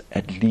is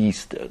at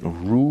least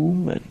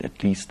room,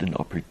 at least an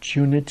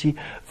opportunity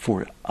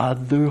for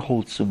other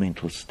wholesome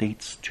mental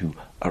states to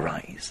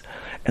arise.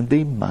 And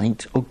they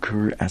might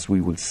occur, as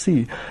we will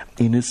see,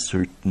 in a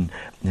certain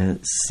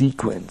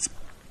sequence.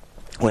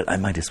 Well, I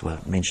might as well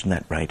mention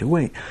that right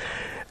away.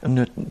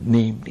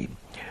 Namely,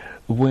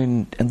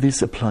 when, and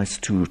this applies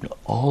to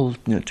all,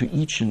 to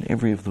each and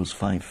every of those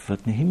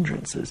 5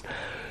 hindrances,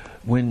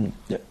 when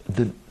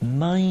the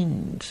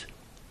mind,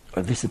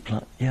 or this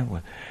applies,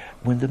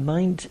 when the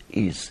mind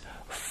is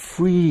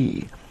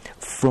free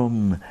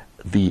from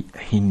the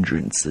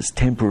hindrances,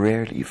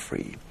 temporarily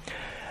free,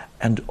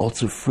 and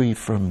also free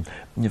from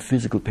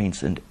physical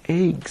pains and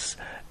aches,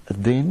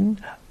 then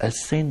a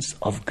sense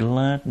of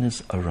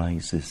gladness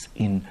arises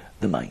in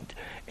the mind,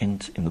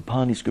 and in the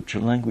Pali scripture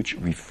language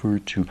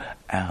referred to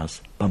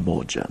as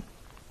pamoja.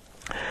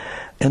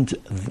 And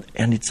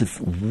it's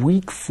a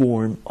weak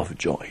form of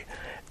joy.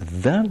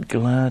 That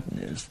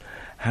gladness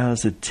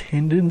has a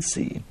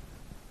tendency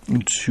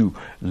to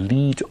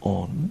lead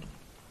on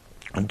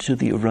to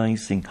the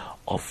arising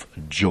of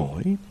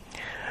joy,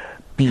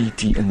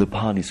 piti in the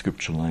Pali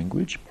scripture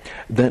language.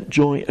 That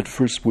joy at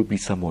first will be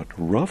somewhat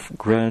rough.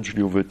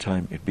 Gradually over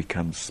time it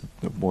becomes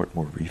more and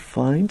more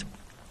refined.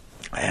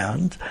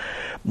 And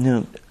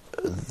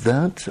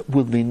that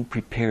will then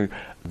prepare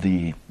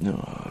the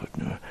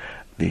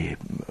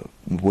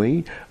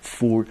way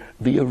for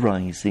the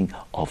arising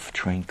of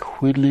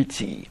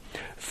tranquility.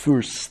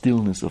 First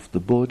stillness of the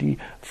body,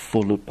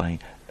 followed by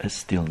a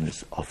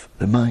stillness of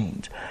the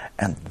mind.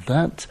 And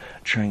that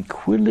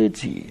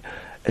tranquility,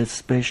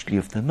 especially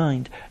of the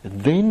mind,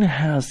 then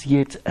has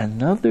yet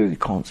another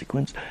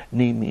consequence,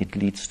 namely it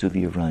leads to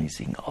the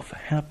arising of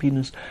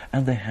happiness,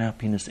 and the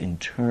happiness in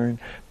turn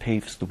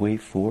paves the way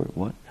for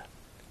what?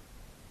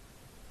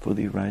 For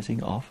the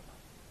arising of?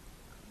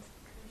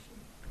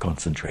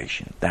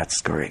 Concentration. That's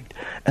correct.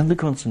 And the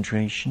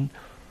concentration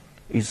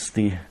is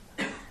the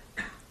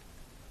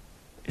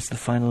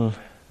final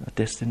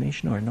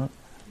destination, or not?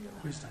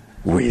 Wisdom.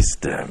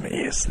 Wisdom,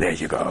 yes, there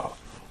you go.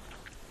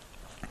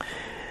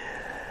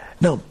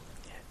 Now,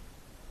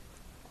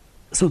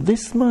 so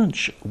this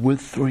much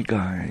with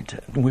regard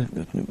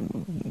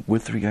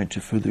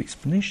to further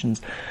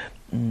explanations,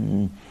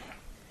 when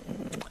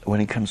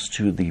it comes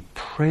to the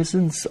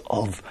presence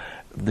of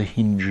the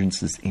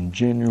hindrances in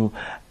general,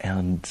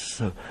 and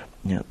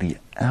the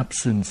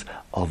absence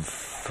of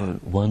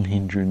one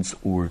hindrance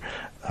or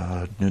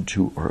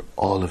two or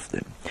all of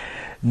them.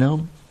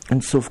 Now,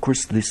 and so of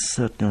course this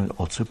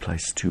also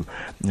applies to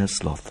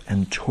sloth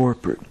and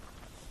torpor.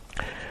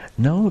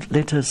 Now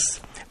let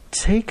us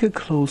take a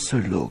closer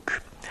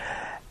look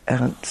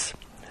at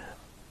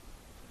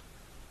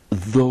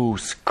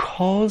those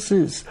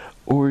causes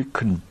or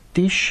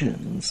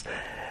conditions,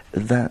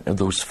 that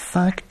those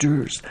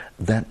factors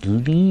that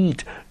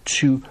lead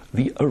to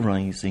the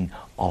arising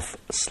of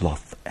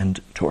sloth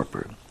and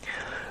torpor.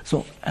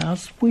 So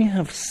as we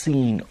have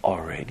seen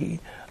already,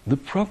 the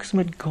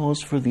proximate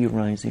cause for the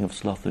arising of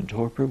sloth and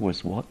torpor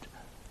was what?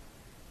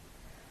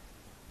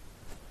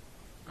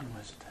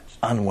 Unwise attention.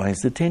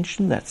 Unwise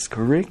attention, that's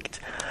correct.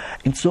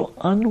 And so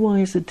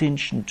unwise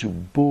attention to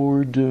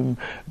boredom,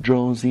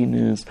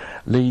 drowsiness,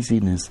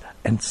 laziness,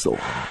 and so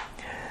on.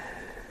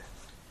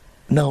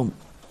 Now,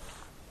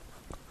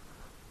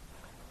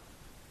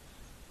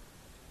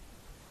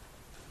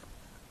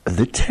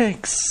 the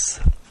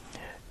texts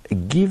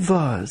give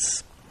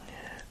us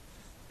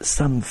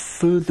some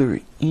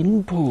further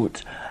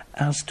input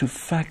as to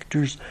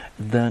factors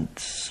that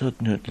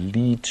certainly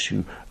lead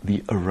to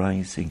the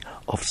arising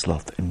of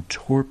sloth and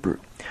torpor.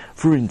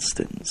 For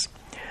instance,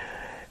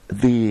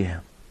 the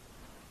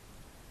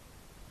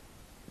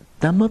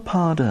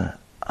Dhammapada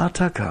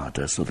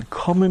Atthakatha, so the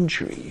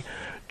commentary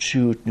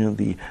to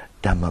the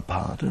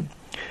Dhammapada,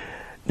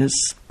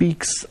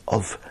 speaks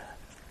of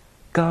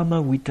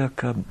Kama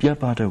Vitaka,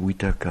 Vyabhada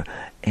Vitaka,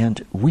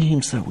 and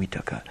Vihimsa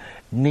Vitaka,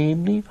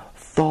 namely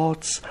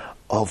thoughts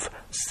of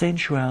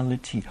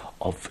sensuality,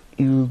 of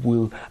ill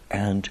will,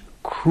 and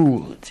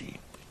cruelty.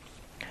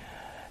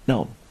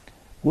 Now,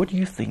 what do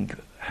you think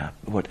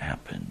what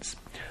happens?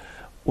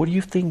 What do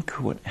you think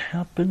what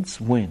happens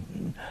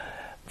when,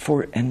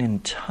 for an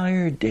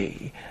entire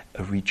day,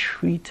 a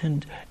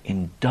retreatant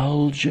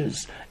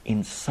indulges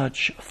in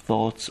such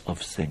thoughts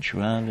of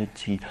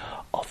sensuality,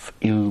 of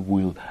ill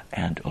will,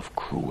 and of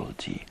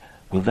cruelty?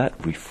 Will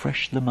that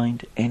refresh the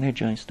mind,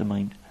 energize the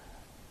mind?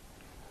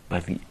 By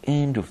the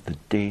end of the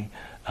day,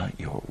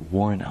 you're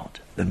worn out.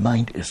 The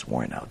mind is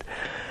worn out.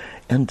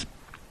 And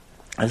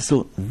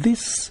so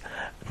this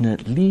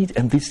lead,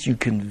 and this you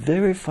can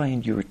verify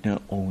in your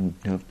own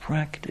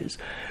practice,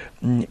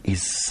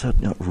 is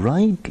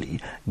rightly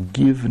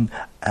given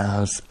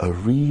as a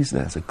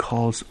reason, as a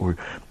cause or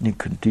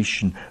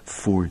condition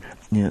for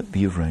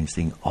the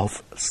arising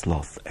of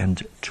sloth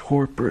and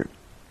torpor.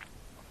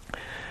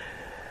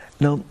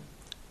 Now,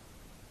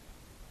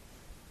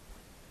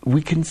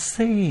 we can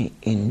say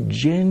in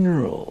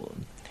general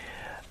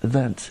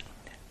that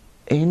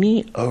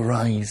any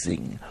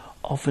arising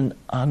of an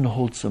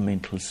unwholesome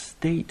mental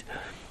state,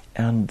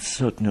 and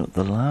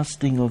the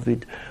lasting of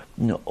it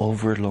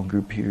over a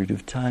longer period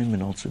of time,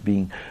 and also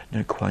being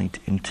quite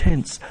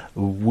intense,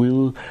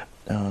 will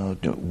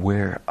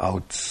wear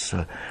out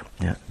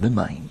the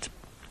mind.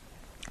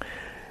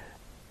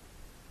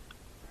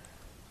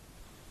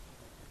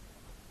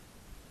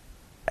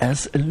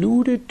 As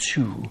alluded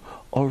to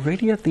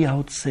already at the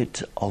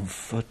outset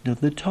of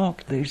the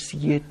talk, there's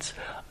yet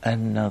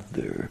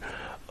another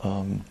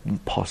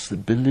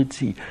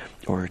possibility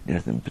or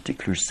a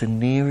particular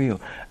scenario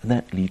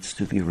that leads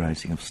to the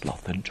arising of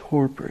sloth and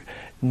torpor.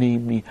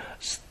 Namely,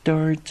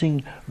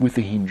 starting with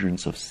the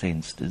hindrance of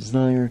sense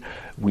desire,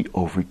 we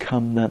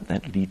overcome that.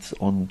 That leads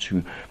on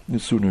to,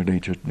 sooner or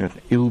later, that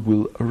ill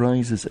will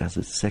arises as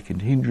a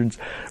second hindrance.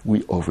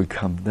 We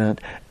overcome that,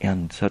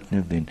 and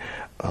suddenly then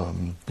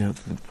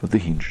the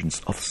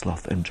hindrance of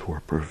sloth and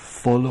torpor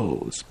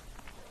follows.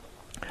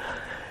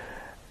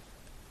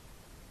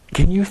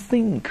 Can you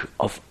think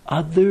of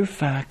other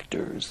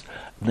factors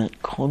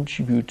that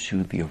contribute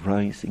to the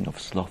arising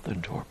of sloth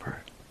and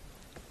torpor?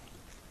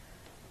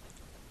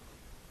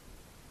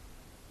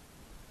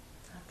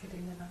 Not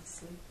getting enough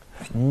sleep.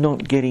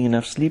 Not getting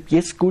enough sleep,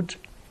 yes, good.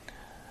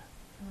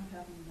 Not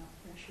having enough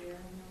fresh air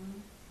in the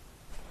room.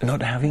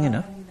 Not having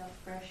enough? Having enough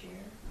fresh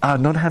air.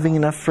 Not having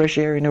enough fresh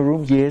air in a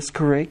room, yes,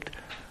 correct.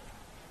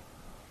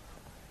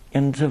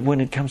 And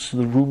when it comes to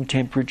the room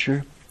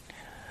temperature?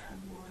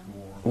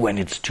 When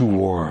it's too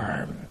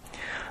warm.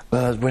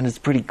 When it's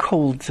pretty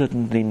cold,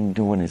 suddenly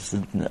one is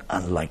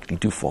unlikely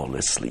to fall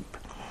asleep.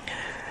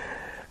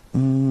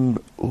 In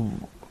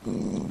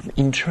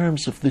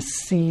terms of the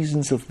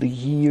seasons of the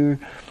year,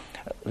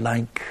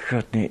 like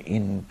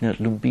in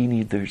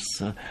Lumbini, there's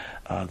the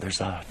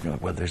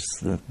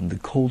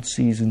cold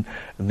season,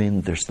 and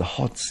then there's the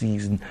hot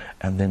season,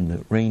 and then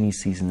the rainy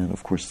season, and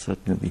of course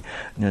suddenly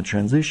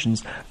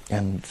transitions,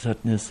 and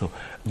suddenly so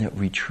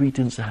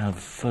retreatants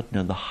have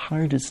the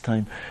hardest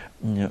time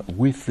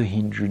with the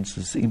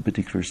hindrances, in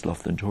particular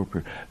sloth and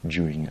torpor,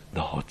 during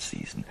the hot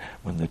season,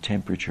 when the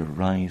temperature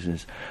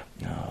rises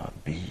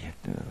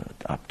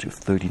up to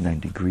 39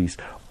 degrees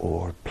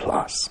or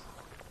plus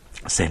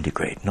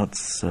centigrade, not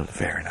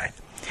Fahrenheit.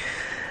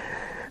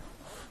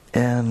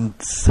 And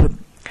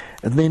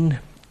then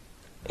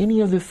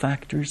any other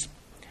factors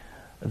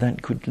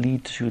that could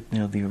lead to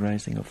the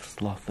arising of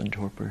sloth and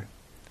torpor?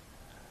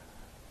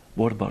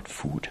 What about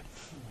food?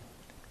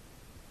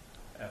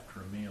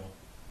 After a meal.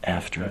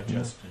 After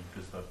digestion,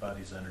 because the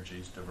body's energy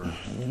is diverted.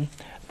 Mm-hmm.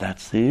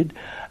 That's it.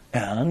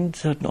 And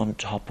on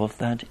top of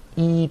that,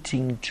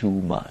 eating too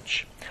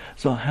much.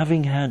 So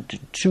having had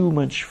too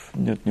much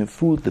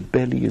food, the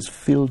belly is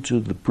filled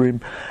to the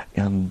brim,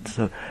 and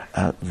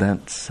that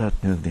then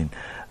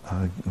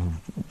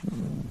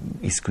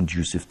is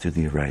conducive to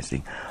the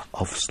arising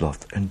of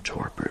sloth and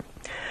torpor.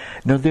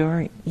 Now, there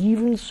are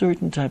even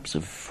certain types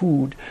of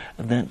food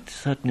that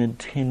suddenly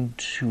tend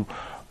to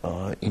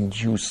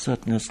induce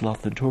sudden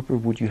sloth and torpor.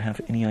 Would you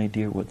have any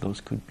idea what those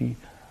could be?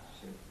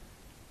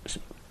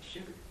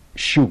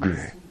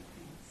 Sugar.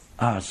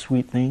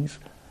 Sweet things.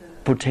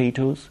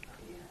 Potatoes.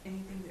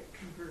 Anything that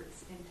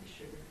converts into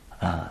sugar.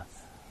 Starches.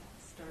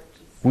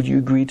 Would you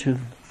agree to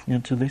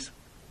this?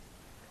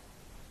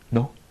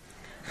 No?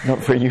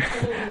 Not for you?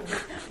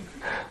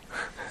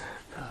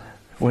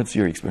 What's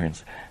your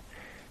experience?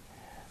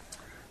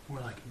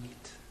 More like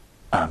meat.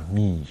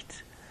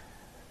 Meat.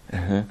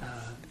 Uh-huh.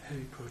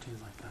 Heavy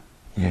proteins like that.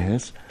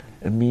 Yes.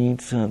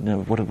 Meat.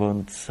 What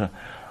about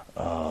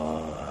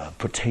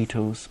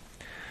potatoes?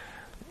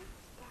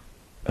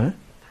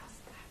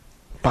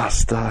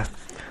 Pasta.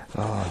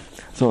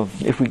 So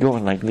if we go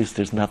on like this,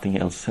 there's nothing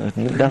else.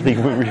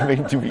 Nothing will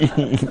remain to be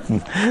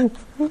eaten.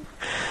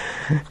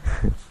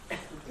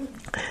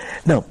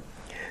 Now,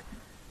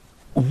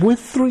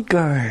 with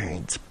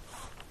regard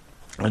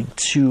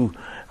to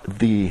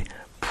the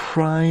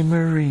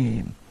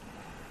primary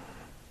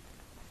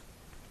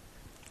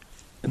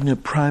or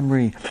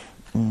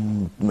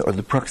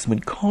the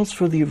proximate cause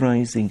for the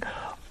arising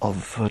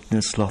of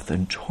sloth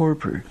and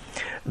torpor,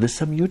 the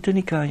Samyutta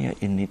Nikaya,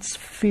 in its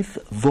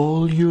 5th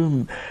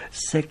volume,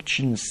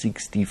 section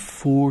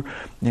 64,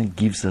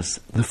 gives us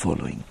the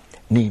following.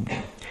 Namely,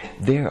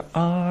 there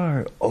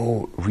are,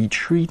 O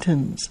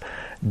retreatants,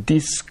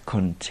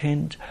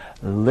 discontent,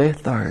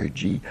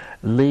 lethargy,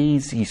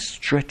 lazy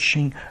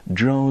stretching,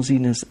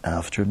 drowsiness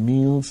after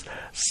meals,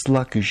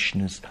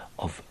 sluggishness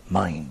of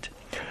mind.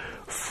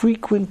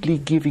 Frequently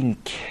giving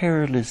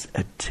careless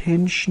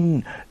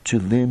attention to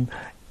them,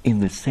 in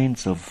the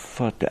sense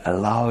of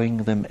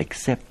allowing them,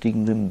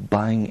 accepting them,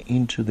 buying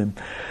into them,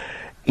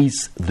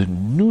 is the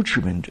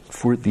nutriment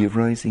for the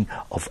arising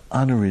of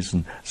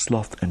unarisen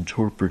sloth and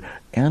torpor,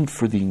 and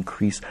for the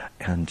increase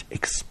and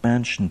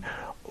expansion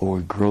or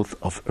growth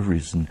of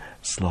arisen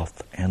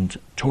sloth and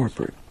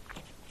torpor.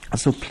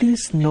 So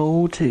please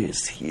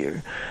notice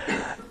here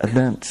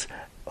that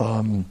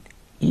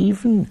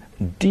even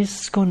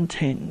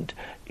discontent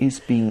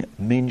is being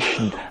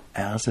mentioned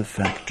as a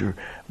factor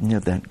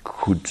that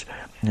could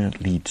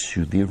lead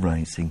to the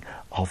arising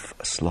of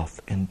sloth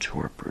and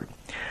torpor.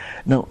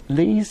 Now,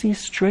 lazy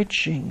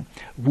stretching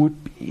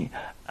would be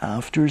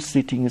after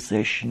sitting a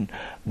session,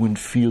 one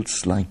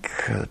feels like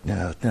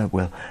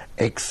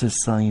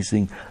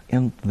exercising,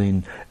 and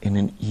then in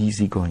an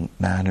easygoing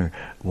manner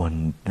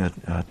one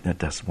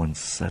does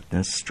one's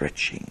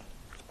stretching,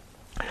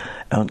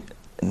 and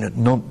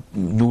no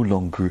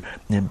longer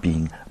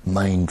being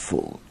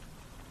mindful.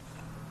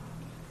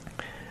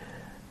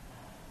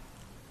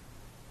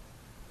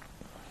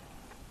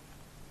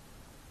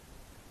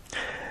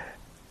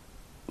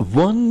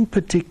 one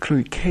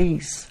particular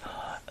case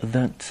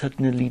that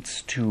certainly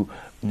leads to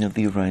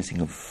the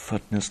arising of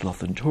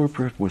sloth and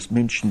torpor was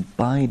mentioned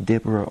by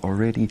Deborah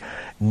already,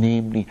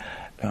 namely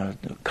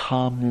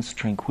calmness,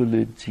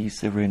 tranquility,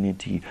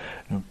 serenity,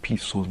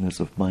 peacefulness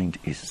of mind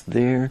is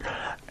there,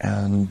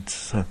 and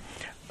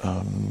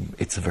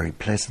it's a very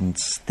pleasant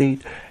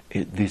state.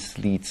 This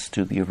leads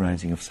to the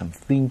arising of some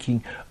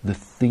thinking. The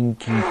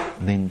thinking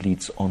then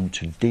leads on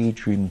to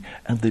daydreaming,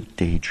 and the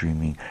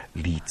daydreaming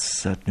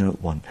leads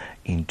one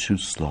into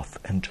sloth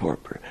and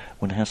torpor.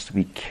 One has to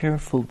be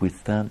careful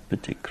with that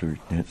particular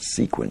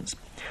sequence.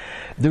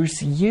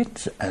 There's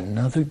yet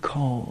another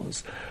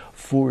cause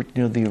for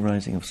the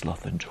arising of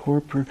sloth and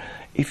torpor.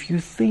 If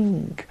you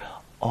think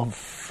of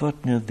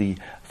the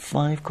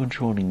 5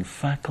 controlling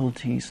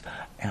faculties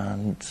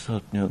and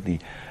the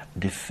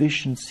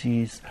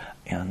deficiencies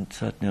and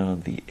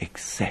the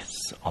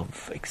excesses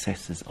of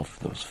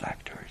those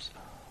factors.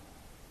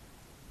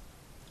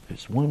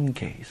 There's one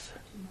case.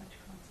 Too much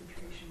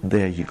concentration.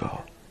 There you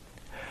go.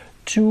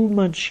 Too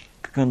much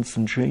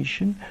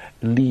concentration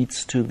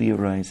leads to the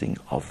arising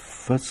of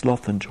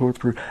sloth and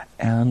torpor,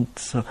 and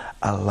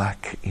a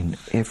lack in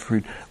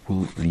effort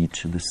will lead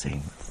to the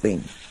same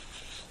thing.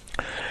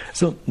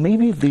 So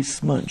maybe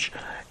this much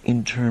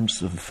in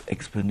terms of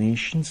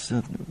explanations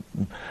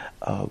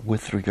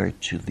with regard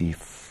to the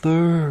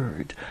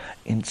third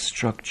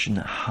instructions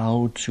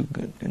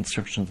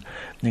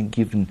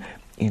given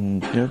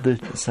in the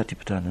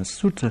Satipatthana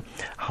Sutta,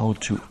 how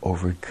to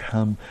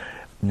overcome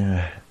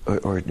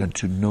or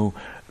to know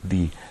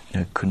the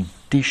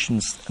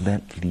conditions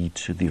that lead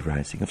to the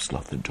arising of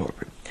sloth and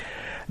torpor.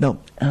 Now,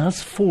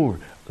 as for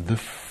the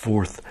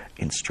fourth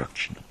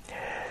instruction,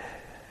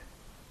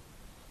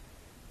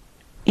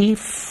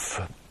 if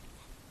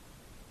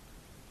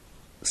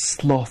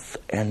sloth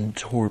and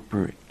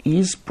torpor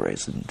is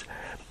present,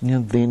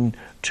 then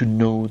to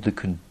know the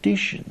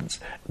conditions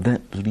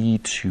that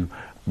lead to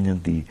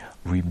the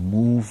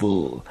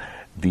removal,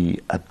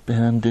 the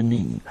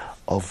abandoning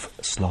of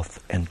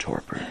sloth and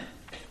torpor.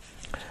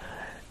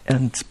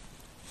 And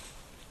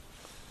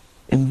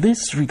in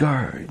this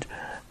regard,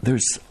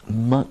 there's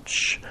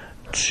much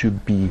to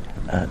be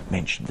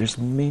mentioned. There's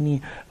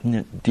many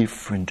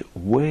different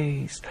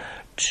ways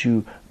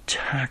to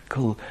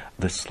tackle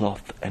the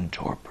sloth and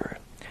torpor.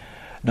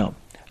 Now,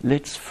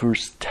 let's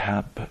first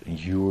tap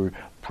your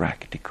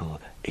practical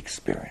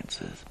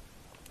experiences.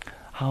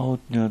 How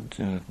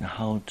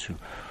to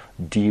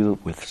deal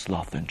with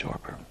sloth and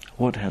torpor.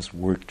 What has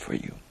worked for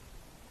you?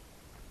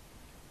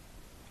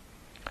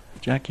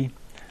 Jackie?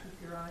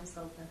 Keep your eyes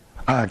open.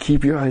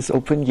 Keep your eyes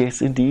open,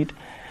 yes, indeed.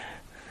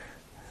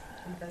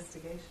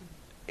 Investigation.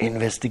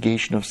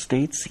 Investigation of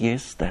states,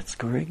 yes, that's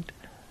correct.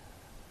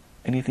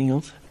 Anything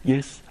else?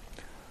 Yes?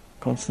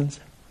 Constance?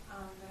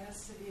 There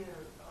has to be a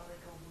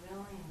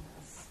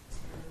willingness to...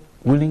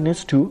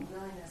 Willingness to?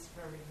 Willingness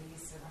for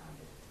release around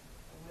it.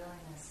 A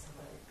willingness to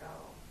let it go.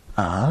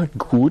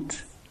 Good. To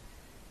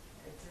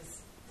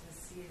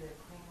see the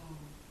clinging,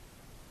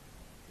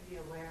 to be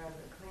aware of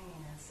the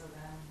clinging, and so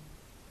then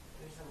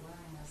there's a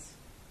willingness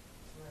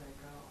to let it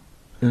go.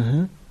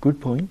 Good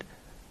point.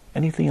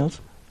 Anything else?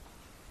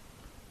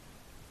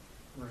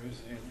 Raise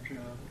the energy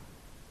on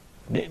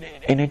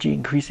Energy,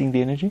 increasing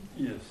the energy? it.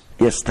 Yes.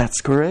 Yes, that's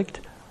correct.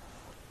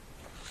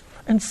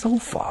 And so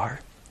far,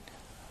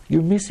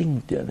 you're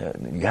missing, you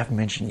haven't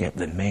mentioned yet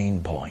the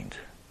main point.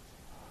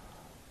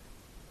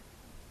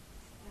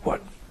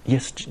 What?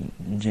 Yes, Jane?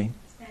 Standing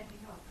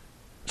up.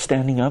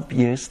 Standing up,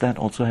 yes, that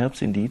also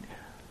helps indeed.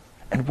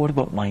 And what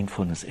about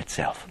mindfulness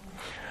itself?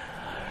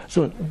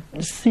 So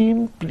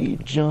simply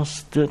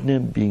just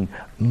being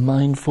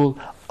mindful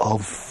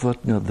of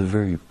the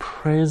very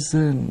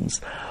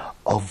presence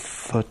of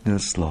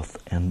sloth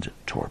and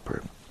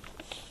torpor.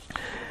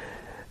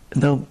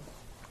 Now,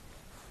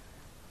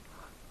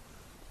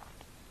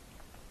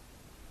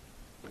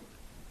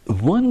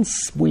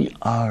 once we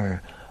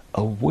are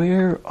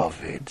aware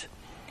of it,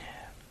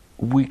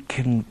 we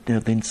can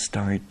then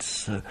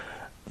start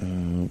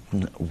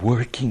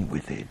working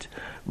with it.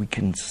 We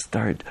can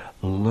start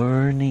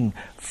learning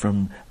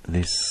from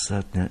this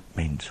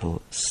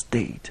mental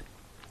state.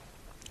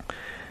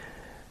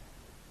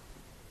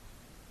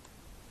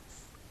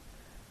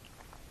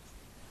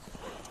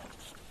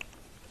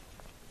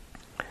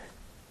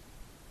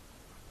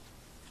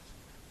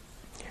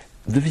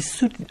 The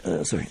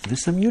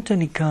Samyutta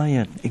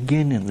Nikaya,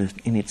 again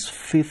in its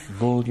 5th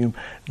volume,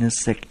 in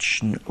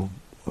section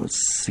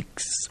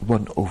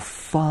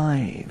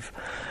 105,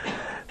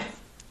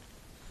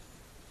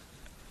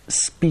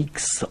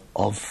 speaks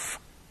of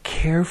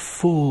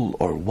careful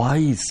or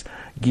wise,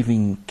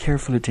 giving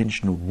careful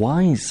attention,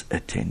 wise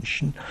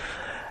attention,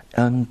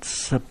 and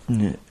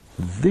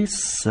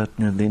this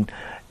then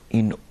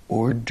in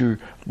order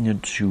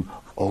to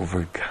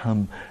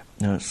overcome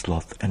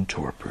sloth and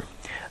torpor.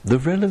 The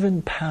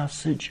relevant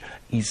passage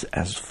is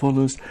as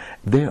follows: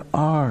 there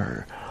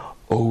are,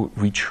 O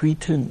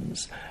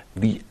retreatants,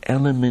 the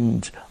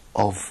element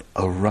of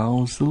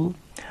arousal,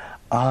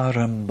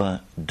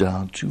 aramba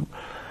dhatu,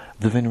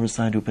 the Venerable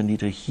Sayadaw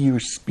Pandita here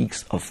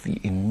speaks of the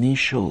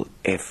initial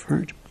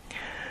effort.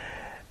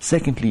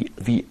 Secondly,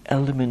 the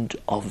element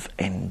of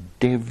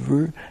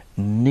endeavor,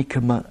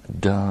 nikama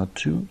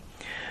dhatu,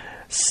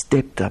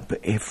 stepped up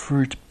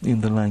effort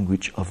in the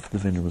language of the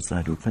Venerable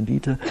Sayadaw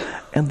Pandita.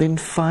 And then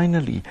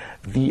finally,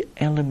 the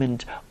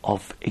element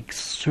of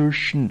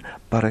exertion,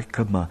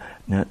 parakama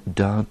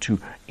dhatu,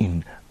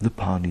 in the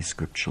Pali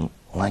scriptural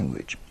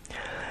language.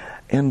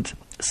 And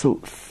so,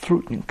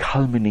 through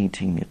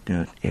culminating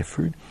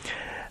effort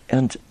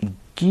and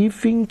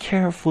giving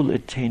careful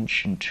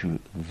attention to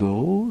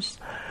those,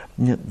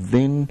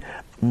 then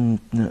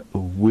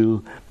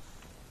will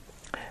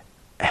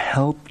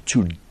help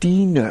to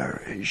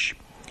denourish,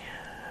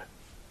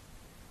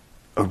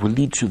 or will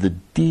lead to the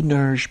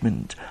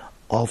denourishment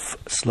of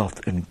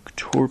sloth and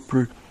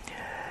torpor,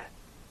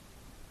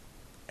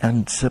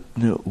 and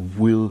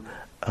will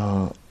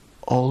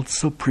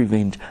also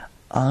prevent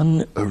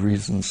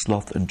unarisen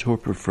sloth and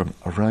torpor from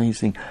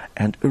arising,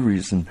 and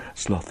arisen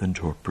sloth and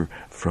torpor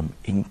from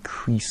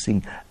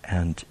increasing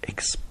and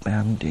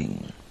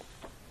expanding.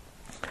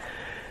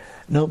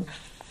 Now,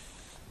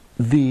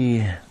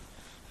 the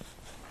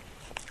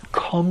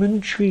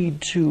commentary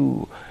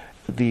to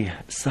the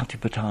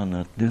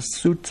Satipatthana, the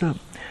Sutta,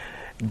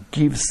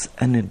 gives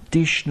an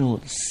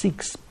additional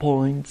 6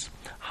 points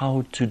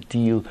how to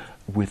deal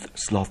with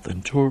sloth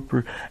and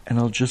torpor, and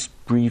I'll just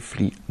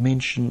briefly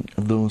mention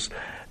those.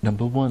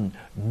 Number 1,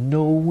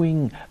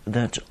 knowing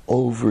that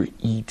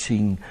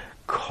overeating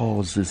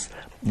causes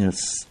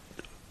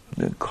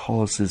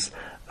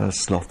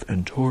sloth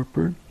and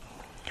torpor,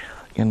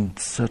 and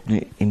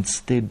certainly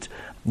instead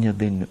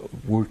then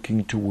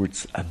working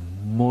towards a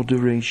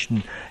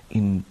moderation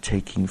in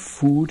taking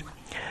food.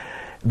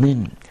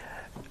 Then,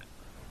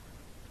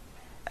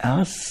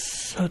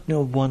 as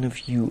one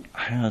of you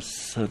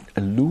has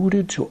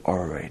alluded to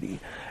already,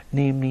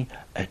 namely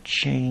a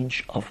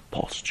change of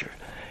posture.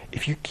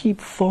 If you keep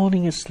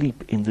falling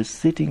asleep in the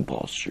sitting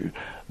posture,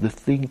 the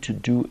thing to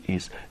do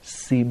is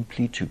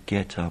simply to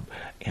get up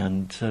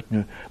and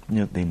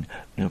then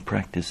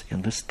practice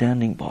in the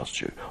standing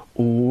posture,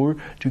 or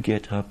to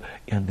get up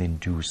and then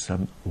do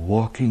some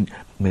walking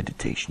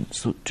meditation.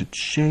 So to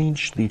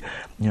change the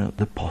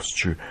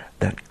posture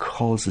that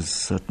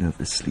causes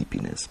the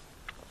sleepiness.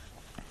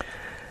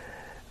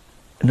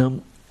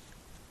 Now,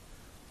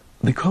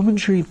 the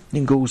commentary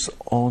then goes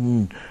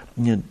on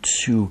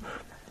to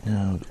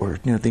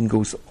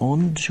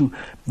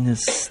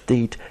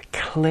state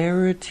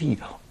clarity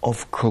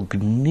of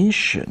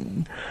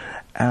cognition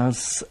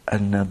as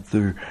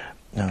another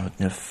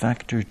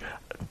factor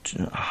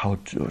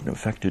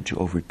to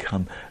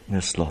overcome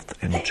sloth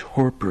and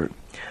torpor.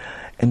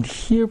 And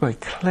here, by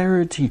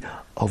clarity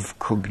of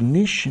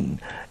cognition,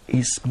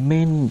 is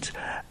meant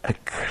a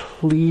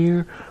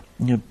clear,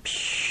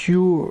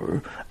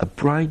 a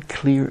bright,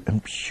 clear,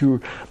 and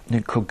pure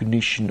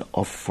cognition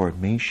of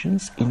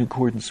formations in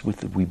accordance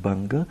with the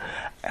Vibhanga,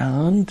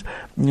 and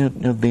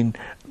then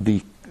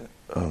the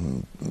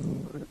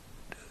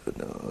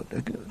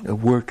a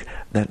work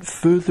that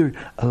further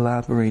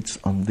elaborates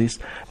on this,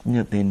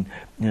 then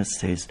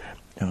says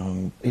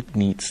it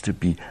needs to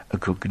be a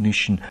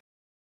cognition.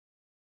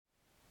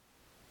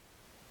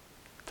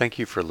 Thank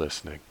you for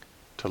listening.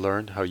 To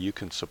learn how you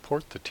can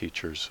support the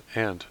teachers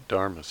and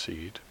Dharma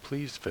Seed,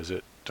 please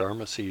visit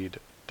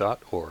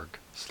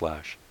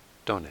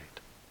dharmaseed.org/donate.